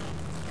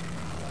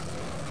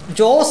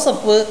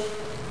 ജോസഫ്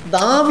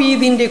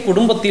ദാവീദിൻ്റെ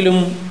കുടുംബത്തിലും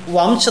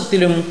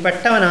വംശത്തിലും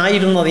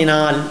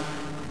പെട്ടവനായിരുന്നതിനാൽ.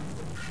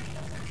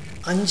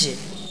 5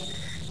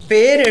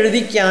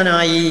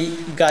 പേരെഴുതിക്കാനായി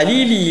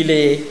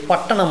ഗലീലിയിലെ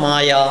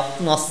പട്ടണമായ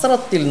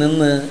നസ്രത്തിൽ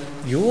നിന്ന്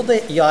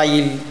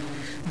യൂദയായിൽ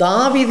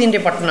ദാവീദിൻ്റെ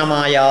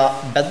പട്ടണമായ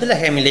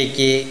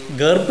ബത്ലഹേമിലേക്ക്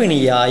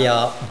ഗർഭിണിയായ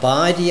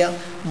ഭാര്യ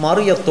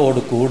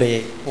മറിയത്തോടു കൂടെ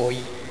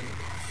പോയി.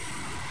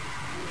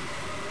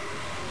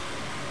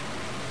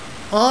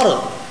 6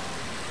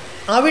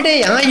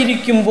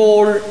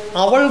 അവിടെയായിരിക്കുമ്പോൾ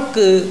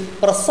അവൾക്ക്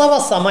പ്രസവ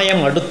സമയം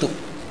അടുത്തു.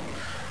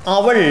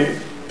 അവൾ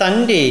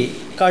തൻ്റെ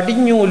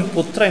കടിഞ്ഞൂൽ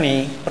പുത്രനെ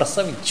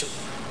പ്രസവിച്ചു.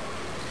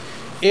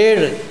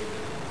 7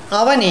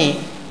 അവനെ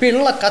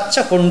പിള്ളക്കച്ച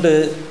കൊണ്ട്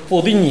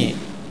പൊതിഞ്ഞ്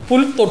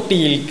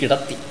പുൽത്തൊട്ടിയിൽ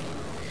കിടത്തി.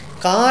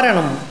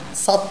 കാരണം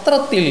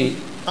സത്രത്തിൽ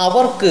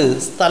അവർക്ക്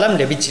സ്ഥലം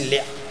ലഭിച്ചില്ല.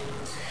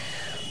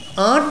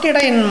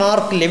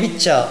 ആട്ടിടയന്മാർക്ക്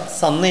ലഭിച്ച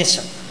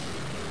സന്ദേശം.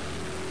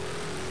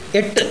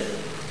 8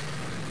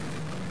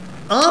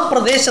 ആ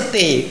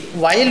പ്രദേശത്തെ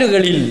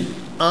വയലുകളിൽ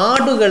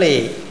ആടുകളെ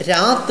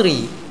രാത്രി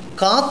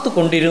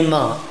കാത്തുകൊണ്ടിരുന്ന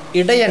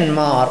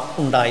ഇടയന്മാർ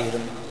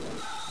ഉണ്ടായിരുന്നു.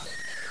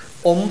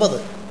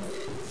 9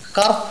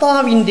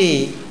 കർത്താവിൻ്റെ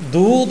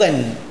ദൂതൻ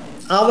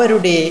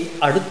അവരുടെ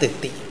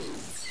അടുത്തെത്തി.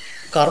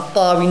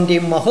 കർത്താവിൻ്റെ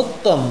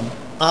മഹത്വം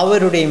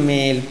അവരുടെ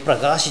മേൽ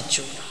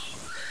പ്രകാശിച്ചു.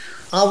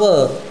 അവർ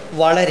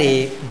വളരെ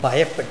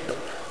ഭയപ്പെട്ടു.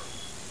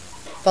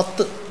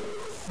 10.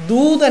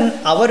 ദൂതൻ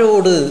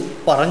അവരോട്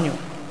പറഞ്ഞു,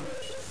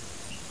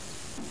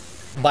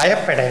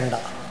 ഭയപ്പെടേണ്ട,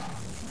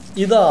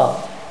 ഇതാ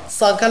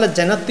സകല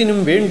ജനത്തിനും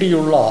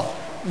വേണ്ടിയുള്ള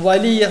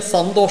വലിയ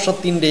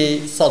സന്തോഷത്തിൻ്റെ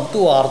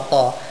സദ്വാർത്ത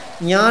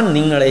ഞാൻ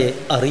നിങ്ങളെ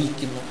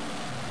അറിയിക്കുന്നു.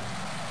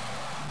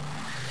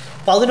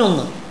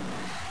 11.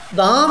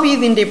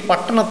 ദാവീദിൻ്റെ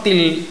പട്ടണത്തിൽ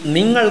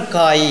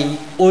നിങ്ങൾക്കായി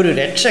ഒരു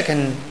രക്ഷകൻ,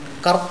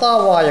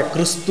 കർത്താവായ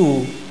ക്രിസ്തു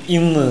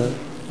ഇന്ന്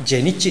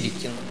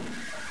ജനിച്ചിരിക്കുന്നു.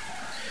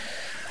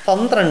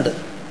 12.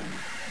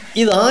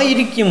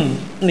 ഇതായിരിക്കും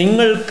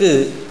നിങ്ങൾക്ക്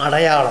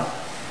അടയാളം,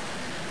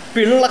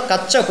 പിള്ള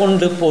കച്ച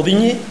കൊണ്ട്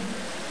പൊതിഞ്ഞ്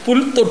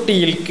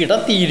പുൽത്തൊട്ടിയിൽ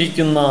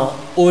കിടത്തിയിരിക്കുന്ന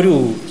ഒരു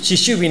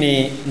ശിശുവിനെ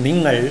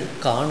നിങ്ങൾ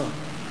കാണും.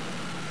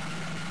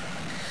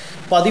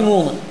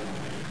 13.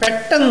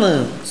 പെട്ടെന്ന്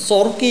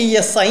സ്വർഗീയ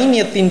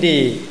സൈന്യത്തിൻ്റെ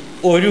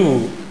ഒരു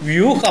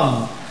വ്യൂഹം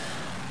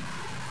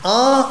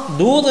ആ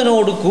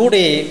ദൂതനോട്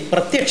കൂടെ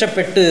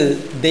പ്രത്യക്ഷപ്പെട്ട്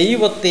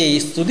ദൈവത്തെ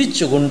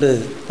സ്തുതിച്ചുകൊണ്ട്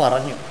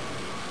പറഞ്ഞു.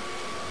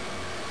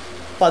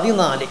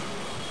 14.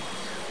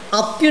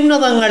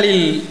 അത്യുന്നതങ്ങളിൽ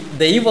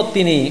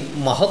ദൈവത്തിന്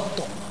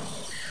മഹത്വം,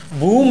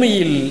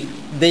 ഭൂമിയിൽ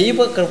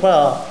ദൈവകൃപ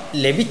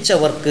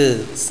ലഭിച്ചവർക്ക്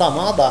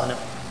സമാധാനം.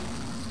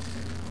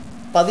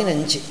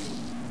 15.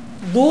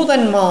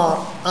 ദൂതന്മാർ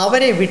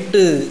അവരെ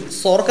വിട്ട്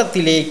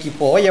സ്വർഗത്തിലേക്ക്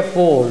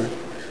പോയപ്പോൾ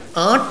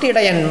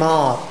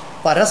ആട്ടിടയന്മാർ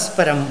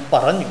പരസ്പരം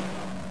പറഞ്ഞു,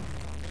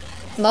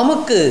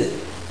 നമുക്ക്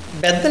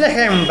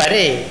ബെത്ലഹേം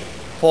വരെ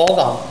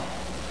പോകാം,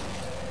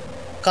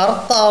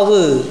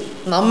 കർത്താവ്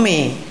നമ്മെ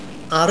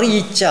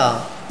അറിയിച്ച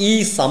ഈ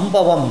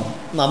സംഭവം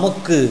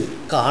നമുക്ക്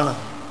കാണാം.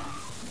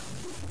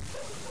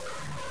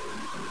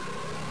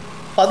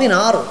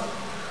 16.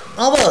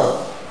 അവർ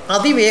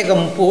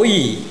അതിവേഗം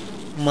പോയി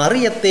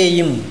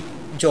മറിയത്തെയും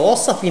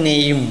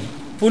ജോസഫിനെയും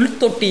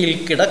പുൽത്തൊട്ടിയിൽ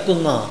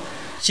കിടക്കുന്ന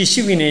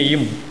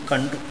ശിശുവിനെയും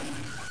കണ്ടു.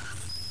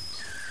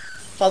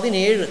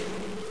 17.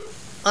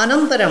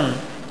 അനന്തരം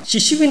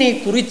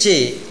ശിശുവിനെക്കുറിച്ച്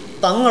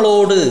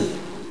തങ്ങളോട്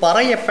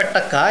പറയപ്പെട്ട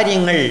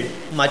കാര്യങ്ങൾ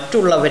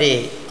മറ്റുള്ളവരെ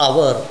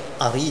അവർ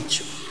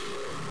അറിയിച്ചു.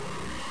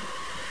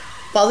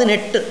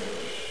 18.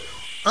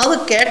 അത്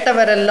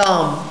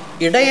കേട്ടവരെല്ലാം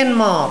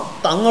ഇടയന്മാർ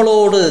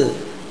തങ്ങളോട്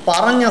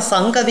പറഞ്ഞ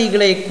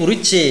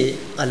സംഗതികളെക്കുറിച്ച്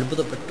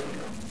അത്ഭുതപ്പെട്ടു.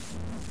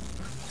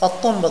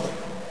 19.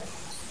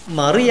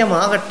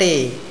 മറിയമാകട്ടെ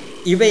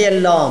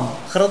ഇവയെല്ലാം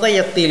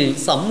ഹൃദയത്തിൽ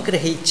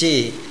സംഗ്രഹിച്ച്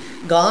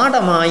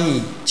ഗാഢമായി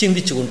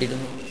ചിന്തിച്ചു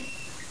കൊണ്ടിരുന്നു.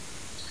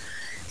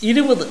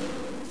 20.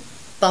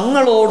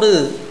 തങ്ങളോട്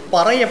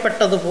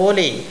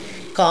പറയപ്പെട്ടതുപോലെ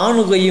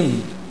കാണുകയും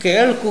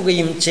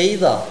കേൾക്കുകയും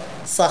ചെയ്ത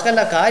സകല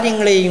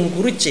കാര്യങ്ങളെയും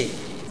കുറിച്ച്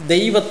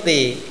ദൈവത്തെ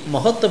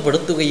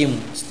മഹത്വപ്പെടുത്തുകയും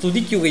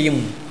സ്തുതിക്കുകയും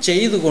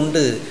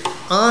ചെയ്തുകൊണ്ട്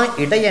ആ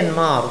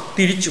ഇടയന്മാർ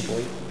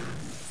തിരിച്ചുപോയി.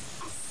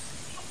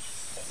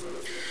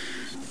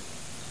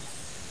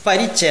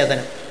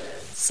 പരിച്ഛേദനം,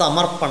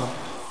 സമർപ്പണം.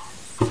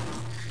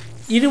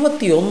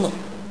 21.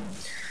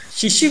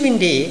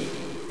 ശിശുവിൻ്റെ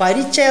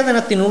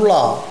പരിച്ഛേദനത്തിനുള്ള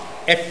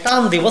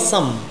 8-ാം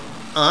ദിവസം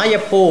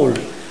ആയപ്പോൾ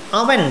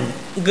അവൻ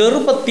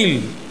ഗർഭത്തിൽ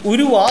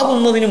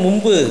ഉരുവാകുന്നതിന്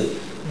മുമ്പ്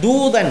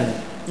ദൂതൻ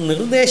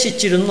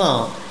നിർദ്ദേശിച്ചിരുന്ന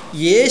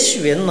യേശു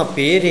എന്ന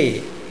പേര്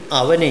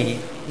അവന്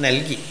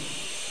നൽകി.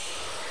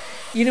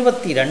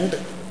 22.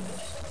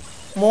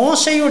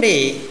 മോശയുടെ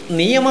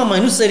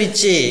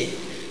നിയമമനുസരിച്ച്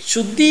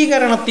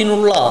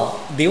ശുദ്ധീകരണത്തിനുള്ള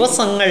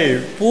ദിവസങ്ങൾ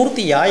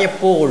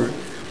പൂർത്തിയായപ്പോൾ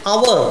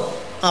അവർ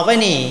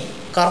അവനെ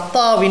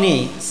കർത്താവിന്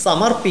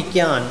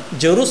സമർപ്പിക്കാൻ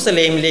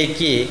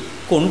ജെറുസലേമിലേക്ക്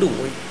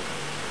കൊണ്ടുപോയി.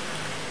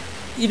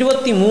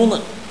 23.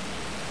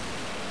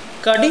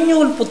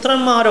 കടിഞ്ഞൂൽ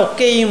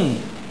പുത്രന്മാരൊക്കെയും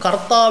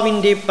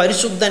കർത്താവിൻ്റെ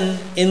പരിശുദ്ധൻ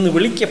എന്ന്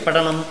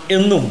വിളിക്കപ്പെടണം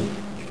എന്നും.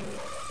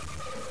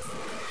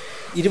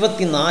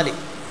 24.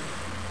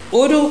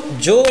 ഒരു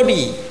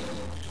ജോഡി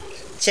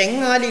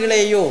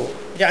ചെങ്ങാലികളെയോ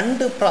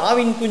 2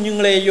 പ്രാവിൻ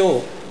കുഞ്ഞുങ്ങളെയോ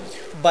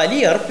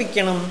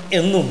ബലിയർപ്പിക്കണം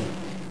എന്നും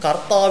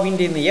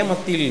കർത്താവിൻ്റെ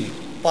നിയമത്തിൽ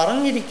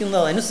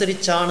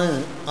പറഞ്ഞിരിക്കുന്നതനുസരിച്ചാണ്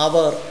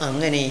അവർ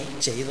അങ്ങനെ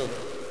ചെയ്തത്.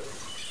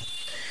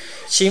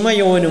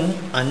 ശിമയോനും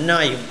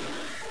അന്നായും.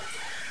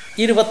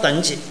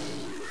 25.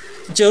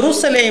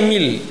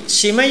 ജെറുസലേമിൽ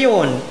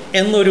ശിമയോൻ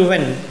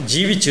എന്നൊരുവൻ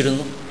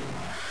ജീവിച്ചിരുന്നു.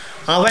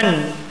 അവൻ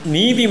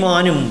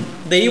നീതിമാനും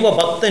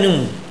ദൈവഭക്തനും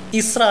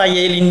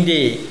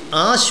ഇസ്രായേലിൻ്റെ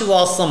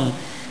ആശ്വാസം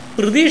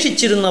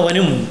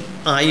പ്രതീക്ഷിച്ചിരുന്നവനും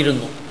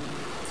ആയിരുന്നു.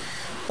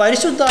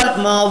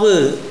 പരിശുദ്ധാത്മാവ്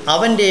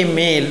അവൻ്റെ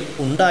മേൽ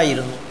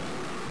ഉണ്ടായിരുന്നു.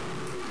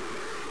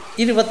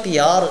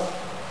 26.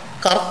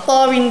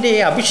 കർത്താവിൻ്റെ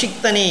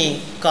അഭിഷിക്തനെ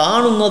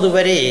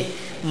കാണുന്നതുവരെ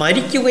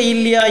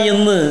മരിക്കുകയില്ല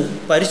എന്ന്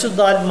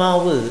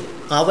പരിശുദ്ധാത്മാവ്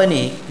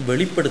അവനെ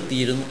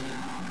വെളിപ്പെടുത്തിയിരുന്നു.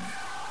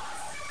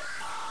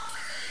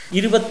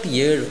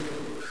 27.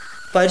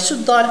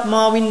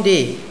 പരിശുദ്ധാത്മാവിൻ്റെ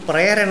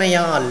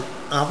പ്രേരണയാൽ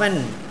അവൻ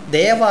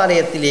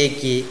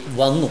ദേവാലയത്തിലേക്ക്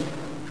വന്നു.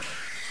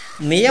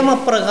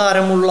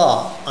 നിയമപ്രകാരമുള്ള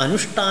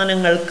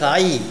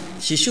അനുഷ്ഠാനങ്ങൾക്കായി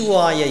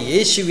ശിശുവായ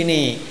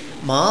യേശുവിനെ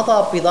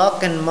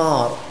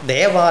മാതാപിതാക്കന്മാർ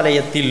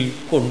ദേവാലയത്തിൽ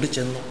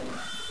കൊണ്ടുചെന്നു.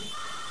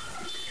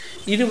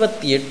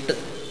 28.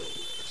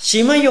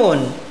 ശിമയോൻ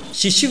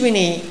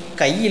ശിശുവിനെ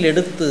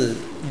കയ്യിലെടുത്ത്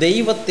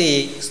ദൈവത്തെ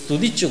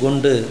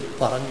സ്തുതിച്ചുകൊണ്ട്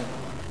പറഞ്ഞു,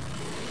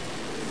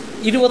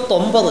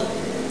 29.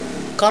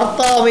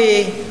 കർത്താവേ,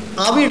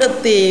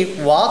 അവിടുത്തെ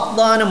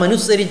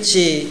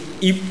വാഗ്ദാനമനുസരിച്ച്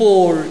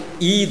ഇപ്പോൾ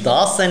ഈ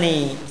ദാസനെ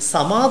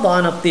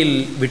സമാധാനത്തിൽ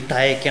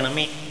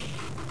വിട്ടയക്കണമേ.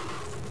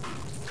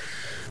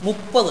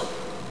 30.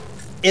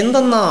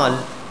 എന്തെന്നാൽ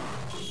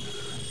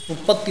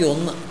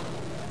 31.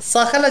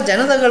 സകല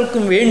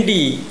ജനതകൾക്കും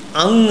വേണ്ടി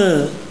അങ്ങ്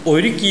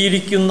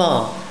ഒരുക്കിയിരിക്കുന്ന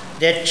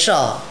രക്ഷ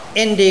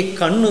എൻ്റെ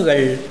കണ്ണുകൾ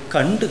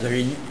കണ്ടു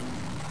കഴിഞ്ഞു.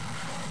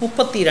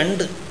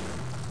 32.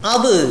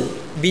 അത്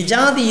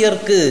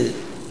വിജാതീയർക്ക്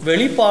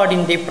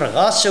വെളിപ്പാടിൻ്റെ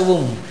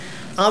പ്രകാശവും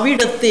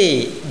അവിടുത്തെ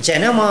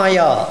ജനമായ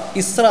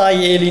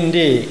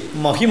ഇസ്രായേലിൻ്റെ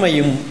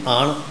മഹിമയും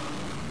ആണ്.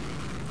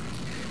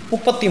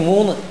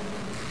 33.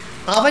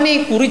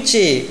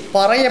 അവനെക്കുറിച്ച്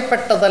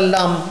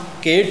പറയപ്പെട്ടതെല്ലാം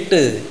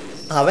കേട്ട്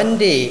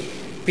അവൻ്റെ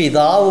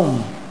പിതാവും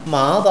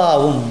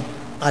മാതാവും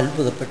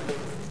അത്ഭുതപ്പെട്ടു.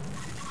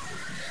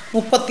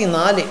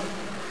 34.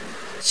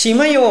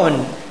 ശിമയോൻ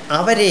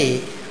അവരെ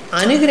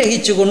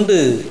അനുഗ്രഹിച്ചുകൊണ്ട്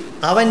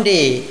അവൻ്റെ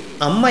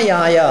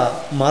അമ്മയായ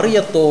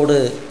മറിയത്തോട്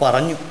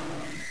പറഞ്ഞു,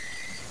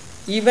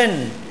 ഇവൻ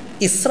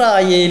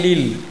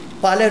ഇസ്രായേലിൽ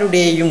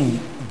പലരുടെയും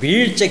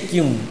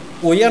വീഴ്ചയ്ക്കും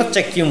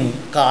ഉയർച്ചയ്ക്കും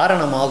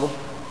കാരണമാകും.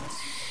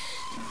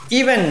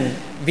 ഇവൻ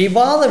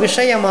വിവാദ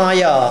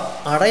വിഷയമായ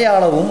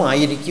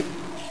അടയാളവുമായിരിക്കും.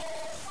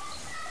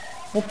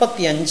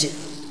 35.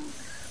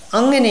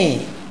 അങ്ങനെ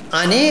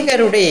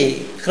അനേകരുടെ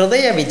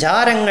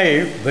ഹൃദയവിചാരങ്ങൾ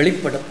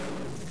വെളിപ്പെടും.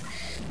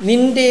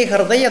 നിന്റെ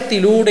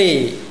ഹൃദയത്തിലൂടെ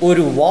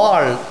ഒരു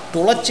വാൾ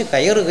തുളച്ചു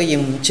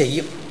കയറുകയും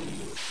ചെയ്യും.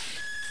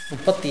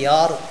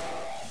 36.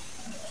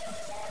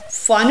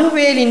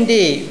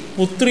 ഫനുവേലിൻ്റെ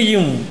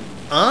പുത്രിയും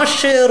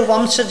ആഷേർ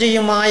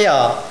വംശജയുമായ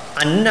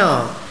അന്ന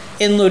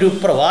എന്നൊരു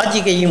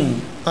പ്രവാചികയും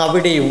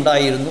അവിടെ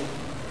ഉണ്ടായിരുന്നു.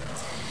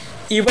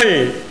 ഇവൾ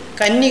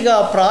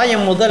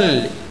കന്യകാപ്രായം മുതൽ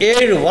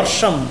 7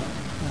 വർഷം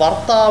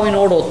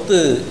ഭർത്താവിനോടൊത്ത്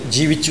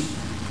ജീവിച്ചു.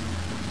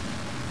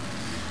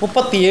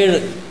 37.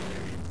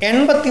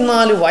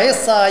 84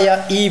 വയസ്സായ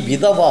ഈ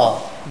വിധവ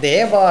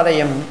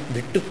ദേവാലയം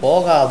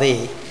വിട്ടുപോകാതെ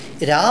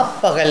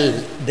രാപ്പകൽ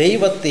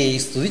ദൈവത്തെ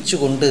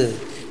സ്തുതിച്ചുകൊണ്ട്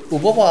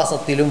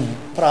ഉപവാസത്തിലും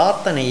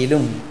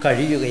പ്രാർത്ഥനയിലും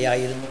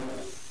കഴിയുകയായിരുന്നു.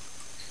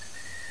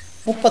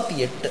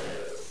 38.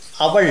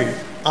 അവൾ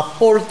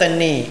അപ്പോൾ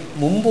തന്നെ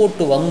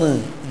മുമ്പോട്ട് വന്ന്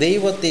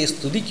ദൈവത്തെ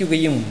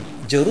സ്തുതിക്കുകയും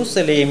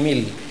ജെറുസലേമിൽ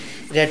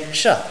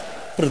രക്ഷ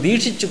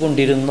പ്രതീക്ഷിച്ചു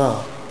കൊണ്ടിരുന്ന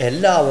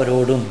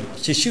എല്ലാവരോടും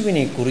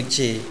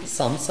ശിശുവിനെക്കുറിച്ച്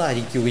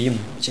സംസാരിക്കുകയും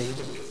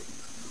ചെയ്തു.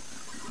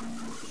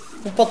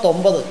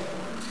 39.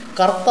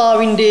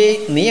 കർത്താവിൻ്റെ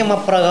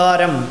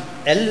നിയമപ്രകാരം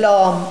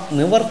എല്ലാം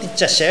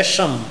നിവർത്തിച്ച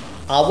ശേഷം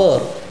അവർ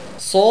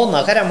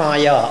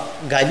സ്വനഗരമായ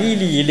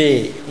ഗലീലിയിലെ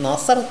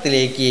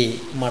നസറത്തിലേക്ക്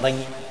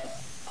മടങ്ങി.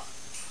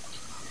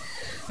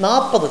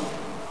 40.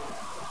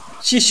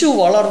 ശിശു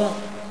വളർന്നു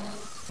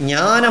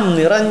ജ്ഞാനം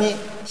നിറഞ്ഞ്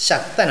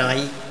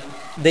ശക്തനായി.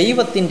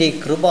 ദൈവത്തിൻ്റെ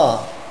കൃപ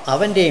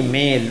അവൻ്റെ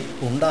മേൽ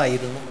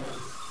ഉണ്ടായിരുന്നു.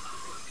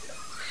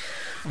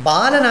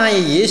 ബാലനായ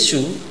യേശു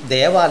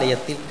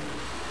ദേവാലയത്തിൽ.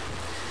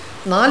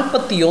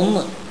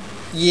 41.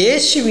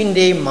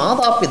 യേശുവിൻ്റെ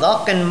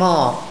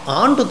മാതാപിതാക്കന്മാർ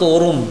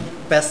ആണ്ടുതോറും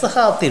പെസഹ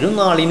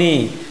തിരുനാളിന്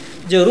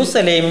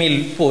ജെറുസലേമിൽ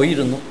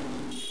പോയിരുന്നു.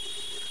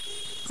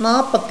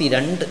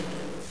 42.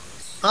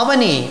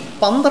 അവന്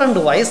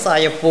 12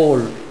 വയസ്സായപ്പോൾ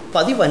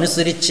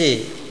പതിവനുസരിച്ച്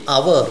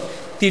അവർ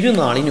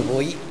തിരുനാളിന്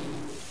പോയി.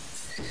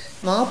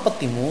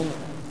 43.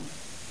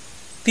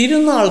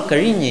 തിരുനാൾ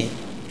കഴിഞ്ഞ്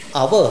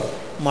അവർ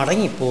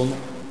മടങ്ങിപ്പോന്നു.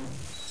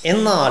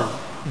 എന്നാൽ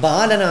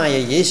ബാലനായ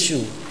യേശു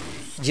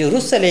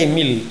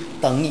ജെറുസലേമിൽ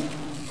തങ്ങി.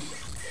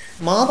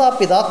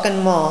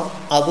 മാതാപിതാക്കന്മാർ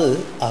അത്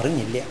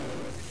അറിഞ്ഞില്ല.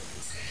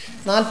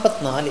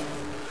 44.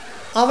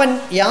 അവൻ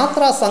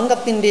യാത്രാ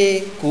സംഘത്തിൻ്റെ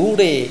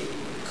കൂടെ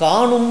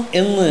കാണും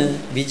എന്ന്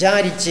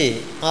വിചാരിച്ച്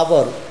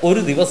അവർ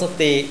ഒരു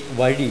ദിവസത്തെ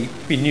വഴി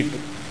പിന്നിട്ടു.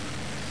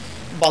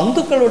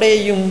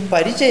 ബന്ധുക്കളുടെയും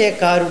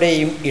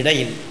പരിചയക്കാരുടെയും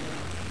ഇടയിൽ.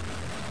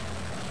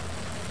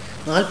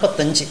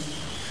 45.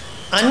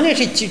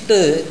 അന്വേഷിച്ചിട്ട്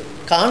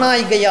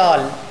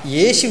കാണായികയാൽ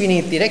യേശുവിനെ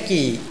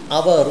തിരക്കി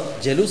അവർ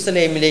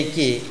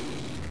ജെറുസലേമിലേക്ക്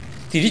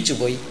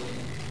തിരിച്ചുപോയി.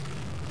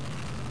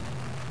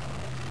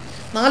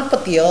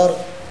 46.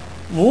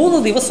 3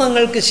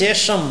 ദിവസങ്ങൾക്ക്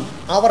ശേഷം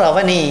അവർ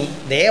അവനെ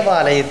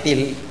ദേവാലയത്തിൽ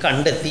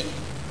കണ്ടെത്തി.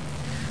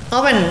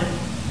 അവൻ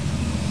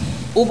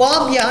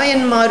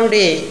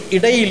ഉപാധ്യായന്മാരുടെ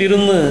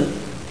ഇടയിലിരുന്ന്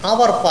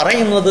അവർ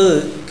പറയുന്നത്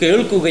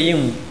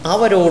കേൾക്കുകയും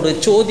അവരോട്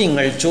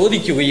ചോദ്യങ്ങൾ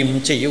ചോദിക്കുകയും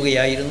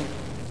ചെയ്യുകയായിരുന്നു.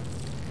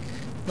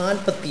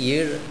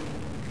 47.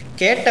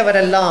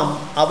 കേട്ടവരെല്ലാം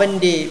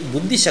അവൻ്റെ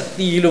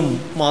ബുദ്ധിശക്തിയിലും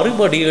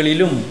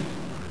മറുപടികളിലും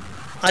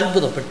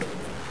അത്ഭുതപ്പെട്ടു.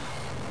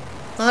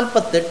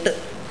 48.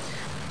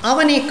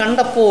 അവനെ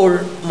കണ്ടപ്പോൾ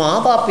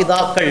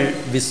മാതാപിതാക്കൾ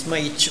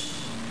വിസ്മയിച്ചു.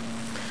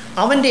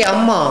 അവൻ്റെ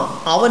അമ്മ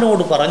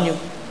അവനോട് പറഞ്ഞു,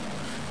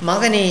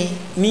 മകനെ,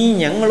 നീ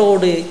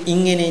ഞങ്ങളോട്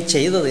ഇങ്ങനെ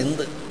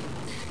ചെയ്തതെന്ത്?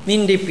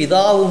 നിന്റെ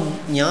പിതാവും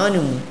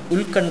ഞാനും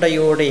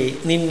ഉത്കണ്ഠയോടെ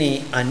നിന്നെ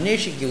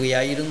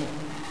അന്വേഷിക്കുകയായിരുന്നു.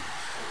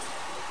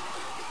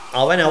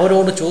 അവൻ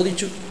അവരോട്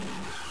ചോദിച്ചു.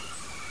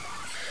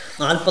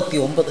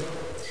 49.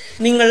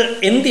 നിങ്ങൾ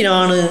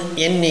എന്തിനാണ്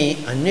എന്നെ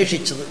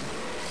അന്വേഷിച്ചത്?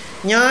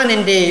 ഞാൻ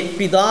എൻ്റെ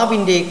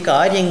പിതാവിൻ്റെ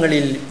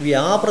കാര്യങ്ങളിൽ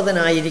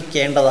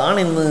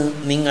വ്യാപൃതനായിരിക്കേണ്ടതാണെന്ന്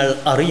നിങ്ങൾ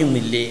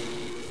അറിയുന്നില്ലേ?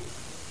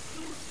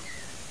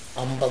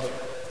 50.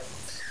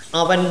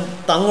 അവൻ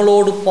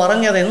തങ്ങളോട്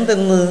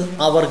പറഞ്ഞതെന്തെന്ന്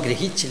അവർ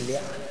ഗ്രഹിച്ചില്ല.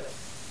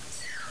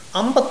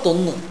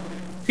 51.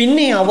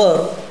 പിന്നെ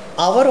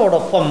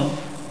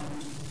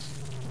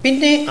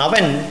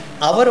അവൻ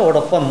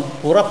അവരോടൊപ്പം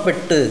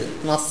പുറപ്പെട്ട്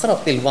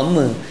നസ്രത്തിൽ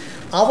വന്ന്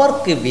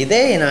അവർക്ക്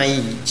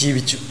വിധേയനായി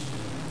ജീവിച്ചു.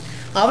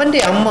 അവൻ്റെ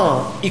അമ്മ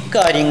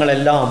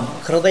ഇക്കാര്യങ്ങളെല്ലാം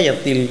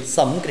ഹൃദയത്തിൽ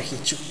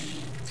സംഗ്രഹിച്ചു.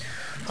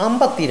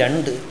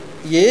 52.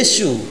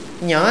 യേശു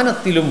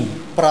ജ്ഞാനത്തിലും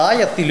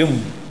പ്രായത്തിലും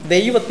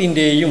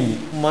ദൈവത്തിൻ്റെയും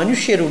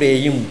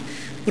മനുഷ്യരുടെയും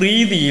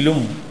പ്രീതിയിലും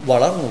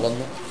വളർന്നു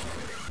വന്നു.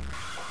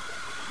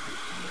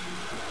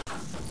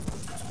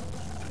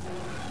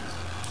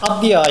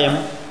 അദ്ധ്യായം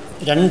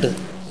 2.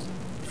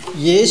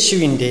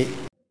 യേശുവിൻ്റെ.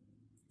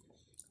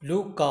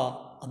 ലൂക്ക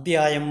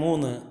അദ്ധ്യായം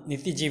 3.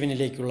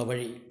 നിത്യജീവനിലേക്കുള്ള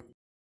വഴി.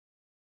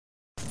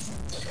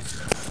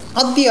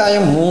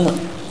 അദ്ധ്യായം 3.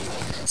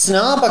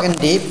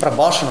 സ്നാപകൻ്റെ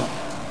പ്രഭാഷണം.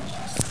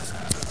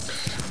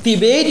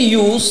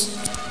 തിബേരിയൂസ്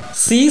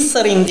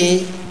സീസറിൻ്റെ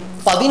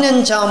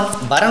 15-ാം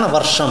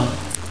ഭരണവർഷം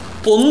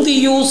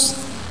പൊന്തിയൂസ്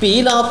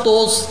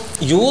പീലാത്തോസ്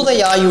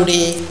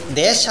യൂദയായുടെ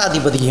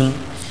ദേശാധിപതിയും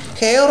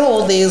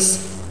ഹെറോദേസ്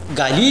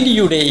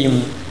ഗലീലിയുടെയും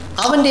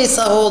അവൻ്റെ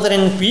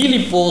സഹോദരൻ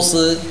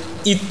പീലിപ്പോസ്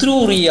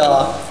ഇത്രൂറിയ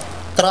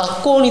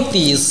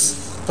ത്രക്കോണിത്തീസ്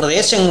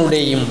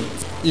പ്രദേശങ്ങളുടെയും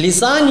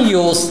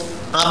ലിസാനിയോസ്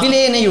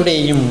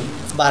അബിലേനയുടെയും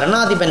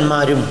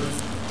ഭരണാധിപന്മാരും.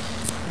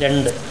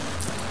 2.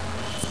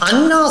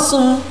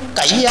 അന്നാസും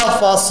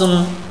കയ്യാഫാസും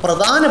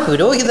പ്രധാന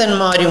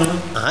പുരോഹിതന്മാരും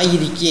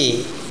ആയിരിക്കെ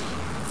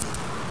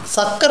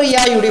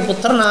സക്കറിയായുടെ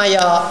പുത്രനായ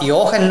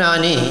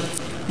യോഹന്നാനെ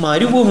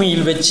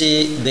മരുഭൂമിയിൽ വെച്ച്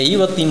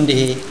ദൈവത്തിൻ്റെ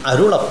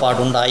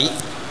അരുളപ്പാടുണ്ടായി.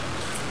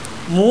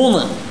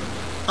 3.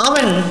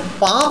 അവൻ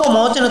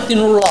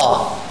പാപമോചനത്തിനുള്ള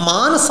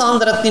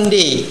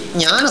മാനസാന്തരത്തിൻ്റെ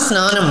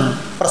ജ്ഞാനസ്നാനം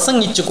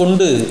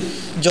പ്രസംഗിച്ചുകൊണ്ട്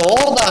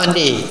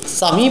ജോർദാൻ്റെ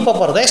സമീപ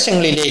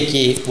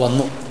പ്രദേശങ്ങളിലേക്ക്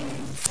വന്നു.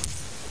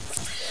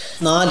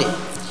 4.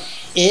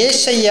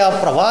 ഏശയ്യ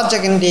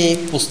പ്രവാചകൻ്റെ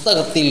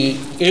പുസ്തകത്തിൽ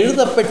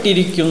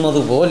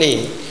എഴുതപ്പെട്ടിരിക്കുന്നതുപോലെ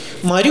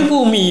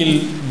മരുഭൂമിയിൽ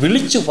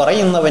വിളിച്ചു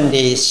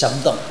പറയുന്നവൻ്റെ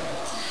ശബ്ദം,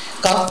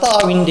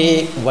 കർത്താവിൻ്റെ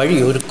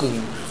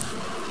വഴിയൊരുക്കുവിൻ.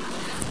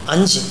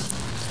 5.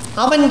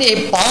 അവൻ്റെ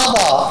പാത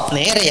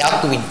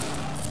നേരെയാക്കുവിൻ.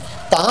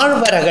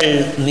 താഴ്വരകൾ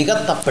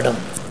നികത്തപ്പെടും,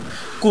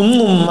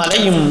 കുന്നും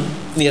മലയും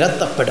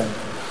നിരത്തപ്പെടും,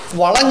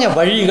 വളഞ്ഞ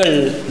വഴികൾ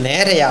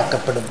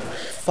നേരെയാക്കപ്പെടും,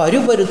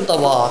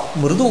 പരുപരുത്തവ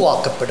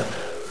മൃദുവാക്കപ്പെടും.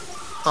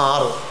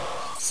 6.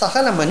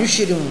 സകല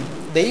മനുഷ്യരും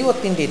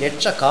ദൈവത്തിൻ്റെ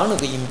രക്ഷ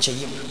കാണുകയും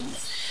ചെയ്യും.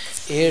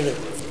 7.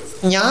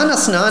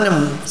 ജ്ഞാനസ്നാനം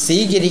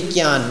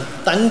സ്വീകരിക്കാൻ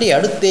തൻ്റെ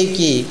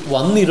അടുത്തേക്ക്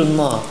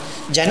വന്നിരുന്ന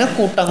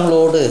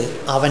ജനക്കൂട്ടങ്ങളോട്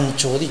അവൻ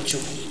ചോദിച്ചു,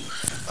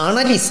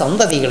 അണലി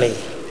സന്തതികളെ,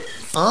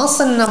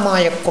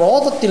 ആസന്നമായ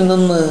ക്രോധത്തിൽ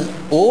നിന്ന്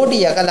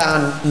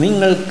ഓടിയകലാൻ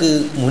നിങ്ങൾക്ക്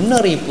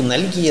മുന്നറിയിപ്പ്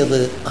നൽകിയത്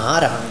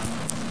ആരാണ്?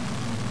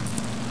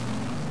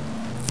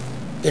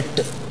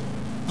 8.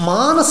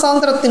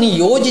 മാനസാന്തരത്തിന്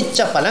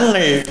യോജിച്ച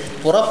ഫലങ്ങൾ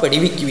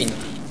പുറപ്പെടുവിക്കുവിൻ.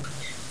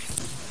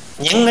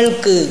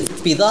 ഞങ്ങൾക്ക്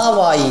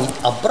പിതാവായി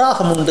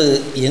അബ്രാഹമുണ്ട്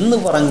എന്ന്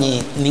പറഞ്ഞ്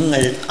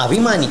നിങ്ങൾ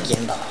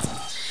അഭിമാനിക്കേണ്ട.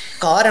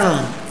 കാരണം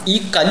ഈ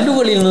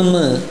കല്ലുകളിൽ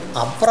നിന്ന്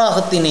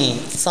അബ്രാഹത്തിന്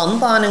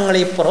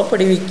സന്താനങ്ങളെ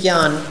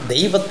പുറപ്പെടുവിക്കാൻ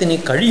ദൈവത്തിന്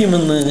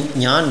കഴിയുമെന്ന്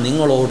ഞാൻ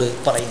നിങ്ങളോട്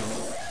പറയുന്നു.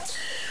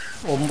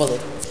 9.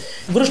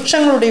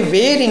 വൃക്ഷങ്ങളുടെ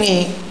വേരിന്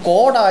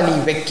കോടാലി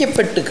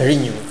വയ്ക്കപ്പെട്ട്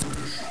കഴിഞ്ഞു.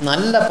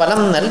 നല്ല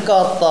ഫലം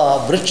നൽകാത്ത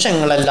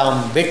വൃക്ഷങ്ങളെല്ലാം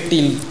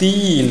വെട്ടി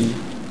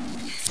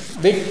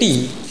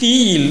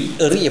തീയിൽ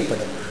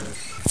എറിയപ്പെടും.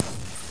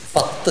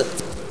 10.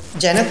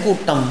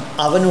 ജനക്കൂട്ടം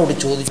അവനോട്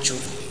ചോദിച്ചു,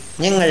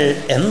 ഞങ്ങൾ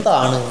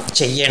എന്താണ്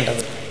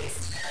ചെയ്യേണ്ടത്?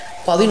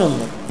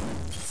 11.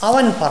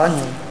 അവൻ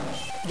പറഞ്ഞു,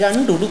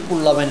 2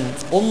 ഉടുപ്പുള്ളവൻ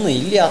 1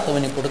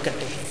 ഇല്ലാത്തവന്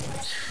കൊടുക്കട്ടെ,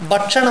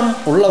 ഭക്ഷണം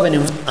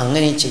ഉള്ളവനും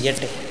അങ്ങനെ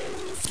ചെയ്യട്ടെ.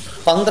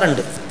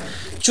 12.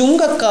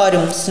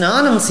 ചുങ്കക്കാരും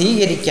സ്നാനം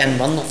സ്വീകരിക്കാൻ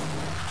വന്നു.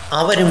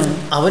 അവരും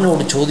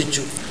അവനോട്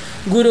ചോദിച്ചു,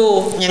 ഗുരു,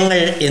 ഞങ്ങൾ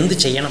എന്തു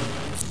ചെയ്യണം?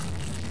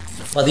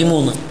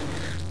 13.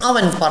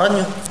 അവൻ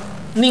പറഞ്ഞു,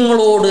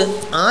 നിങ്ങളോട്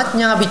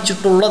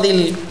ആജ്ഞാപിച്ചിട്ടുള്ളതിൽ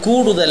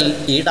കൂടുതൽ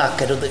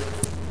ഈടാക്കരുത്.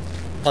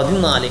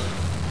 14.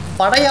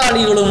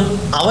 പടയാളികളും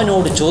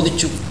അവനോട്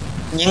ചോദിച്ചു,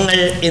 ഞങ്ങൾ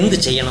എന്തു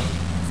ചെയ്യണം?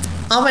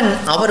 അവൻ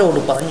അവരോട്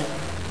പറഞ്ഞു,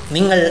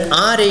 നിങ്ങൾ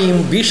ആരെയും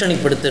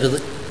ഭീഷണിപ്പെടുത്തരുത്,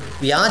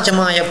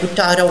 വ്യാജമായ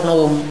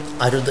കുറ്റാരോപണവും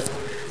അരുത്,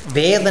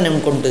 വേതനം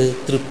കൊണ്ട്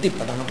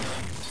തൃപ്തിപ്പെടണം.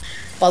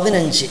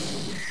 15.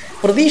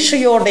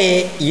 പ്രതീക്ഷയോടെ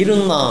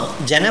ഇരുന്ന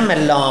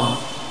ജനമെല്ലാം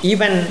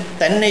ഇവൻ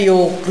തന്നെയോ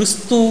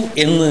ക്രിസ്തു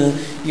എന്ന്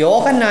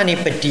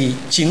യോഹന്നാനെപ്പറ്റി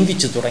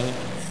ചിന്തിച്ചു തുടങ്ങി.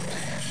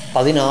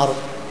 16.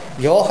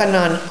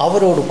 യോഹന്നാൻ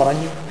അവരോട്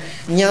പറഞ്ഞു,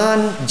 ഞാൻ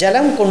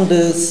ജലം കൊണ്ട്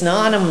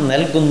സ്നാനം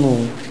നൽകുന്നു,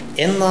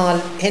 എന്നാൽ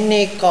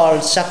എന്നേക്കാൾ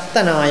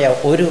ശക്തനായ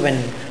ഒരുവൻ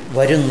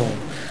വരുന്നു,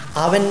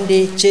 അവൻ്റെ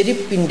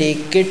ചെരുപ്പിൻ്റെ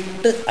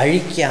കെട്ട്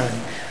അഴിക്കാൻ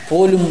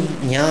പോലും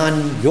ഞാൻ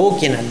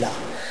യോഗ്യനല്ല.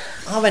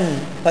 അവൻ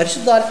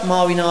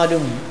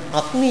പരിശുദ്ധാത്മാവിനാലും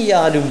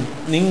അഗ്നിയാലും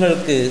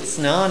നിങ്ങൾക്ക്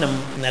സ്നാനം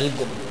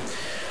നൽകും.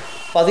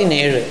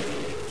 17.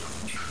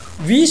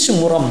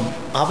 വീശുമുറം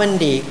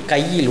അവൻ്റെ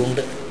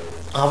കയ്യിലുണ്ട്.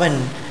 അവൻ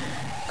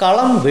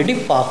കളം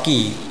വെടിപ്പാക്കി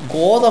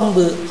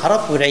ഗോതമ്പ്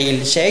അറപ്പുരയിൽ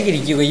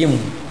ശേഖരിക്കുകയും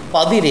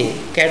പതിരെ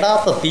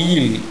കെടാത്ത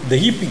തീയിൽ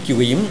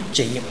ദഹിപ്പിക്കുകയും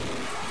ചെയ്യും.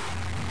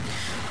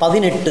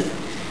 18.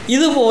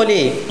 ഇതുപോലെ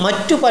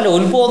മറ്റു പല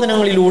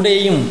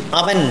ഉത്ബോധനങ്ങളിലൂടെയും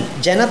അവൻ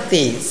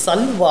ജനത്തെ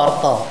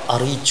സൽവാർത്ത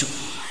അറിയിച്ചു.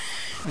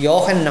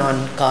 യോഹന്നാൻ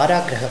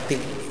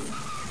കാരാഗൃഹത്തിൽ.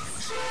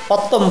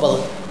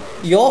 19.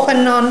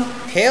 യോഹന്നാൻ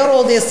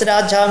ഹെറോദേസ്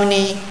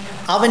രാജാവിനെ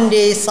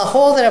അവൻ്റെ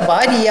സഹോദര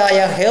ഭാര്യയായ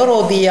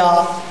ഹെറോദിയ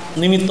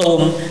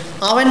നിമിത്തവും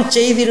അവൻ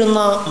ചെയ്തിരുന്ന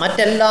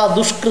മറ്റെല്ലാ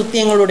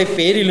ദുഷ്കൃത്യങ്ങളുടെ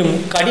പേരിലും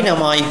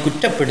കഠിനമായി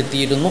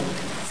കുറ്റപ്പെടുത്തിയിരുന്നു.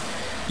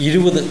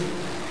 20.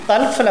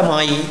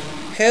 തൽഫലമായി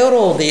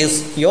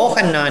ഹെറോദേസ്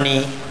യോഹന്നാനെ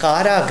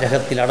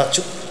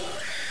കാരാഗൃഹത്തിലടച്ചു.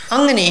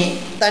 അങ്ങനെ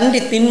തൻ്റെ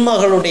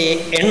തിന്മകളുടെ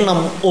എണ്ണം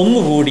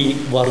ഒന്നുകൂടി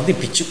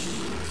വർദ്ധിപ്പിച്ചു.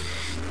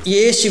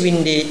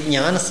 യേശുവിൻ്റെ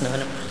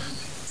ജ്ഞാനസ്നാനം.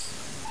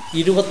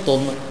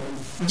 21.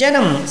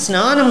 ജനം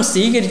സ്നാനം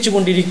സ്വീകരിച്ചു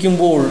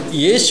കൊണ്ടിരിക്കുമ്പോൾ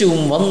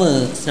യേശുവും വന്ന്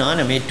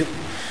സ്നാനമേറ്റു.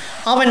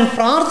 അവൻ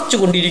പ്രാർത്ഥിച്ചു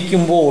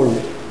കൊണ്ടിരിക്കുമ്പോൾ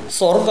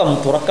സ്വർഗം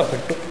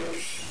തുറക്കപ്പെട്ടു.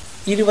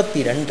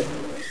 22.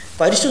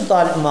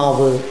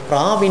 പരിശുദ്ധാത്മാവ്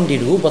പ്രാവിൻ്റെ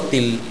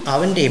രൂപത്തിൽ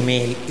അവൻ്റെ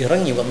മേൽ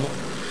ഇറങ്ങി വന്നു.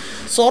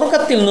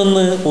 സ്വർഗത്തിൽ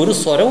നിന്ന് ഒരു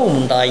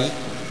സ്വരവുമുണ്ടായി,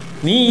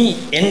 നീ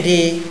എൻ്റെ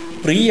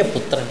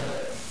പ്രിയപുത്രൻ,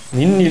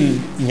 നിന്നിൽ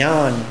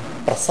ഞാൻ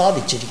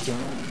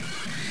പ്രസാദിച്ചിരിക്കുന്നു.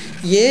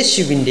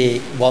 യേശുവിൻ്റെ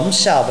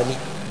വംശാവലി.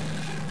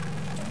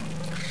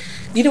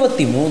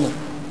 23.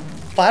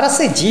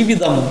 പരസ്യ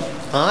ജീവിതം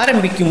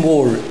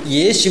ആരംഭിക്കുമ്പോൾ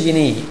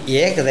യേശുവിന്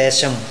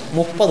ഏകദേശം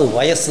 30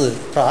 വയസ്സ്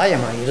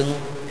പ്രായമായിരുന്നു.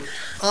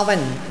 അവൻ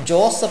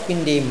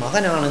ജോസഫിൻ്റെ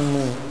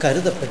മകനാണെന്ന്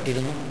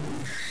കരുതപ്പെട്ടിരുന്നു.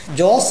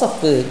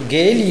 ജോസഫ്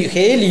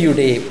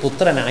ഹേലിയുടെ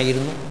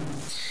പുത്രനായിരുന്നു.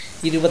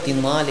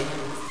 24.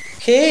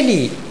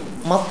 ഹേലി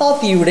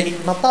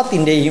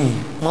മത്താത്തിൻ്റെയും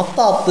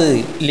മത്താത്ത്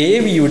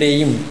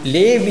ലേവിയുടെയും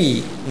ലേവി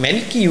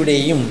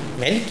മെൽക്കിയുടെയും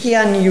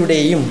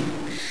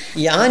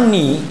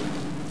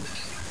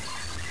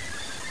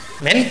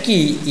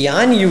മെൽക്കി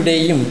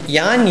യാനിയുടെയും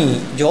യാനി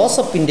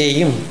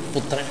ജോസഫിൻ്റെയും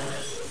പുത്രൻ.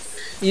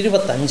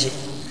 25.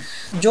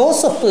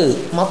 ജോസഫ്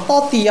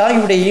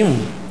മത്താത്തിയായുടെയും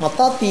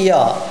മത്താത്തിയ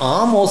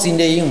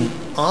ആമോസിൻ്റെയും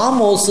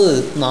ആമോസ്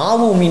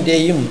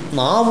നാവൂമിൻ്റെയും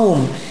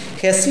നാവൂം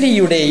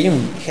ഹെസ്ലിയുടെയും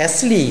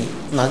ഹെസ്ലി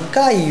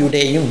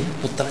നഗ്ഗായിയുടെയും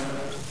പുത്രൻ.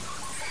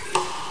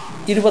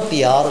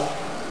 26.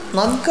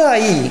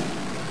 നഗ്ഗായി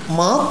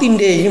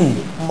മാത്തിൻ്റെയും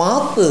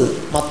മാത്ത്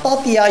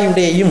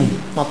മത്താത്തിയായുടെയും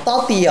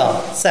മത്താത്തിയ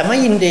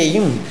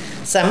സെമയിൻ്റെയും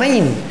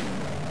സെമയിൻ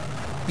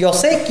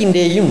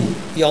യൊസേക്കിൻ്റെയും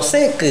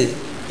യൊസേക്ക്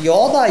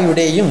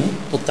യോദായുടെയും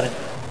പുത്രൻ.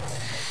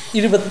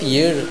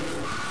 27.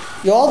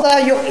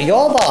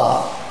 യോദ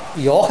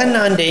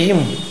യോഹന്നാൻ്റെയും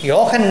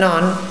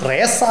യോഹന്നാൻ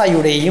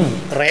റേസായുടെയും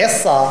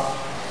റേസ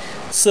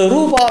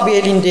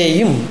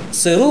സെറുബാബേലിൻ്റെയും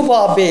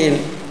സെറുബാബേൽ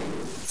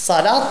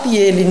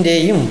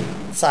സലാത്തിയേലിൻ്റെയും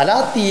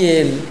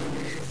സലാത്തിയേൽ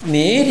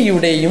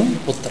നേരിയുടെയും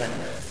പുത്രൻ.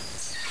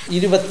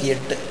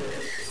 28.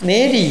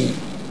 നേരി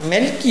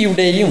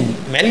മെൽക്കിയുടെയും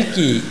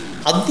മെൽക്കി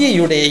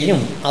അദ്യയുടെയും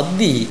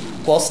അദ്യി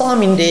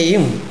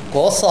കോസാമിൻ്റെയും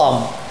കോസാം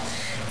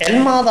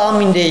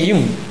എൽമാദാമിൻ്റെയും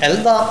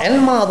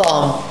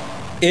എൽമാദാം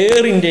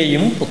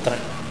ഏറിൻ്റെയും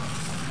പുത്രൻ.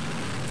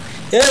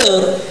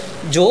 ഏർ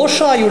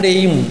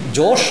ജോഷായുടെയും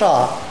ജോഷ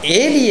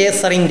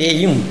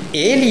ഏലിയേസറിൻ്റെയും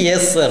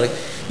ഏലിയേസർ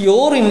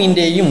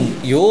യോറിമിൻ്റെയും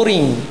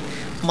യോറിം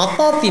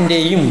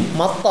മത്താത്തിൻ്റെയും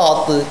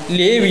മത്താത്ത്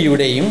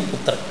ലേവിയുടെയും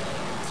പുത്രൻ.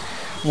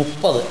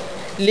 30.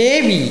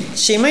 ലേവി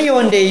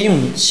ശിമയോൻ്റെയും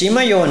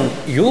ശിമയോൻ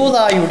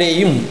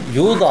യൂദായുടെയും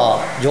യൂദ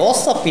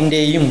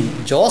ജോസഫിൻ്റെയും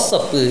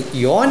ജോസഫ്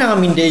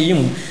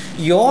യോനാമിൻ്റെയും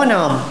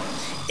യോനാം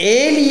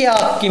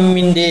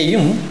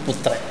ഏലിയാക്കിമിൻ്റെയും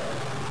പുത്രൻ.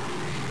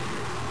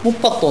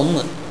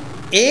 31.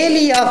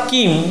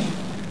 ഏലിയാക്കിം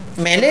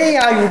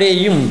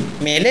മെലേയായുടെയും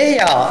മെലേയ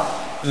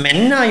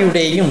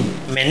മെന്നായുടെയും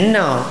മെന്ന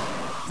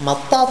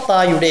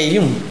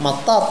മത്താത്തായുടെയും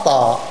മത്താത്ത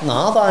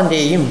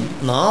നാഥാൻ്റെയും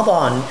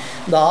നാഥാൻ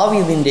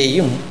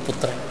ദാവീദിൻ്റെയും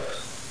പുത്രൻ.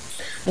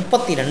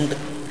 32.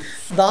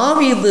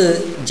 ദാവീദ്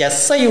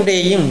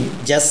ജസ്സയുടെയും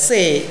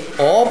ജസ്സെ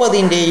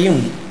ഓബദിൻ്റെയും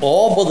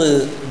ഓബദ്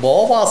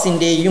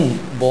ബോവാസിൻ്റെയും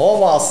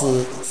ബോവാസ്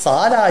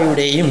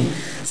സാലായുടെയും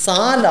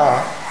സാല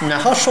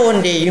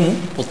നഹഷോൻ്റെയും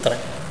പുത്രൻ.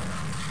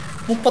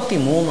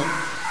 33.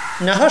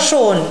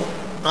 നഹഷോൻ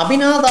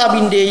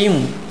അബിനാദാബിൻ്റെയും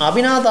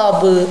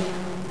അബിനാദാബ്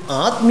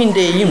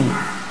ആദ്മിൻ്റെയും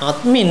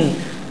അദ്മിൻ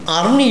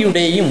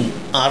അർണിയുടെയും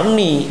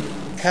അർണി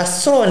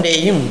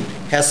ഹെസ്രോൻ്റെയും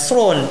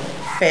ഹെസ്രോൻ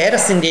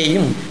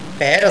പേരസിൻ്റെയും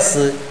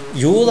പേരസ്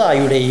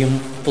യൂദായുടെയും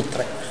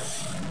പുത്രൻ.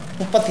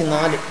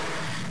 34.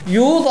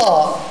 യൂദ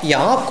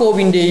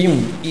യാക്കോബിൻ്റെയും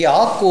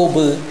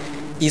യാക്കോബ്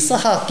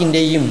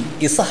ഇസഹാക്കിൻ്റെയും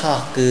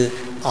ഇസഹാക്ക്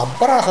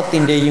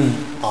അബ്രാഹത്തിൻ്റെയും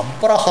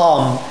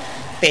അബ്രഹാം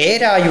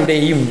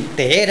തേരായുടെയും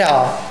തേര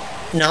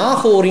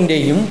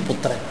നാഹോറിൻ്റെയും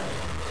പുത്രൻ.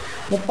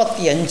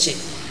 35.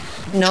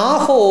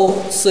 നാഹോ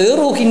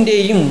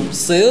സേറൂഹിൻ്റെയും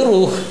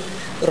സേറൂഹ്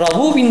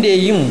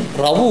റവൂവിൻ്റെയും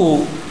റവൂ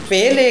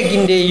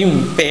പേലേഗിൻ്റെയും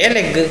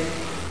പേലെഗ്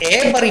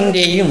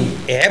ഏബറിൻ്റെയും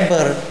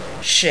ഏബർ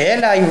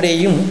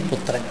ഷേലായുടെയും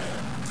പുത്രൻ.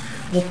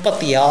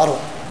 36.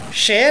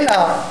 ഷേല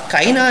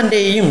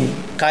കൈനാൻ്റെയും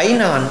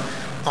കൈനാൻ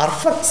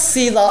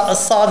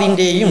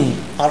അർഫക്സാദിൻ്റെയും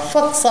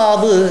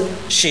അർഫക്സാദ്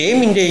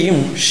ഷേമിൻ്റെയും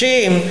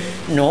ഷേം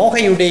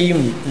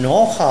നോഹയുടെയും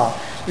നോഹ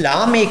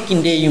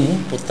ലാമേക്കിൻ്റെയും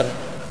പുത്രൻ.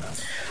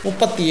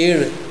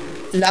 37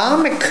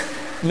 ലാമെക്ക്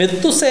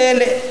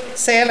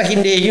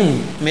മെത്തുസേലഹിൻ്റെയും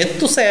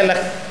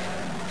മെത്തുസേലഹ്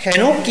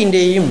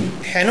ഹെനോക്കിൻ്റെയും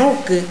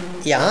ഹെനോക്ക്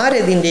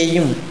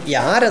യാരദിൻ്റെയും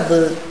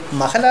യാരദ്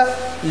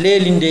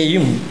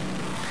മഹലലേലിൻ്റെയും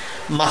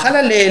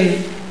മഹലലേൽ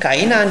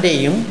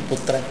കൈനാൻ്റെയും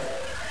പുത്രൻ.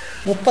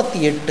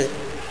 38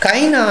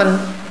 കൈനാൻ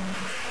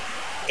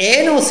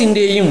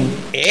ഏനോസിൻ്റെയും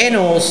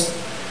ഏനോസ്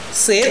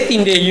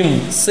സേത്തിൻ്റെയും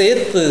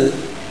സേത്ത്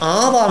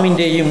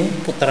ആദാമിൻ്റെയും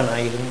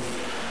പുത്രനായിരുന്നു.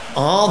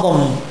 ആദം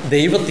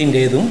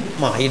ദൈവത്തിൻ്റേതും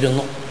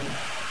ആയിരുന്നു.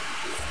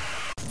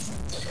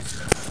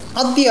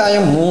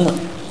 അധ്യായം 3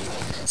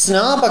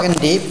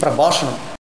 സ്നാപകൻ്റെ പ്രഭാഷണം.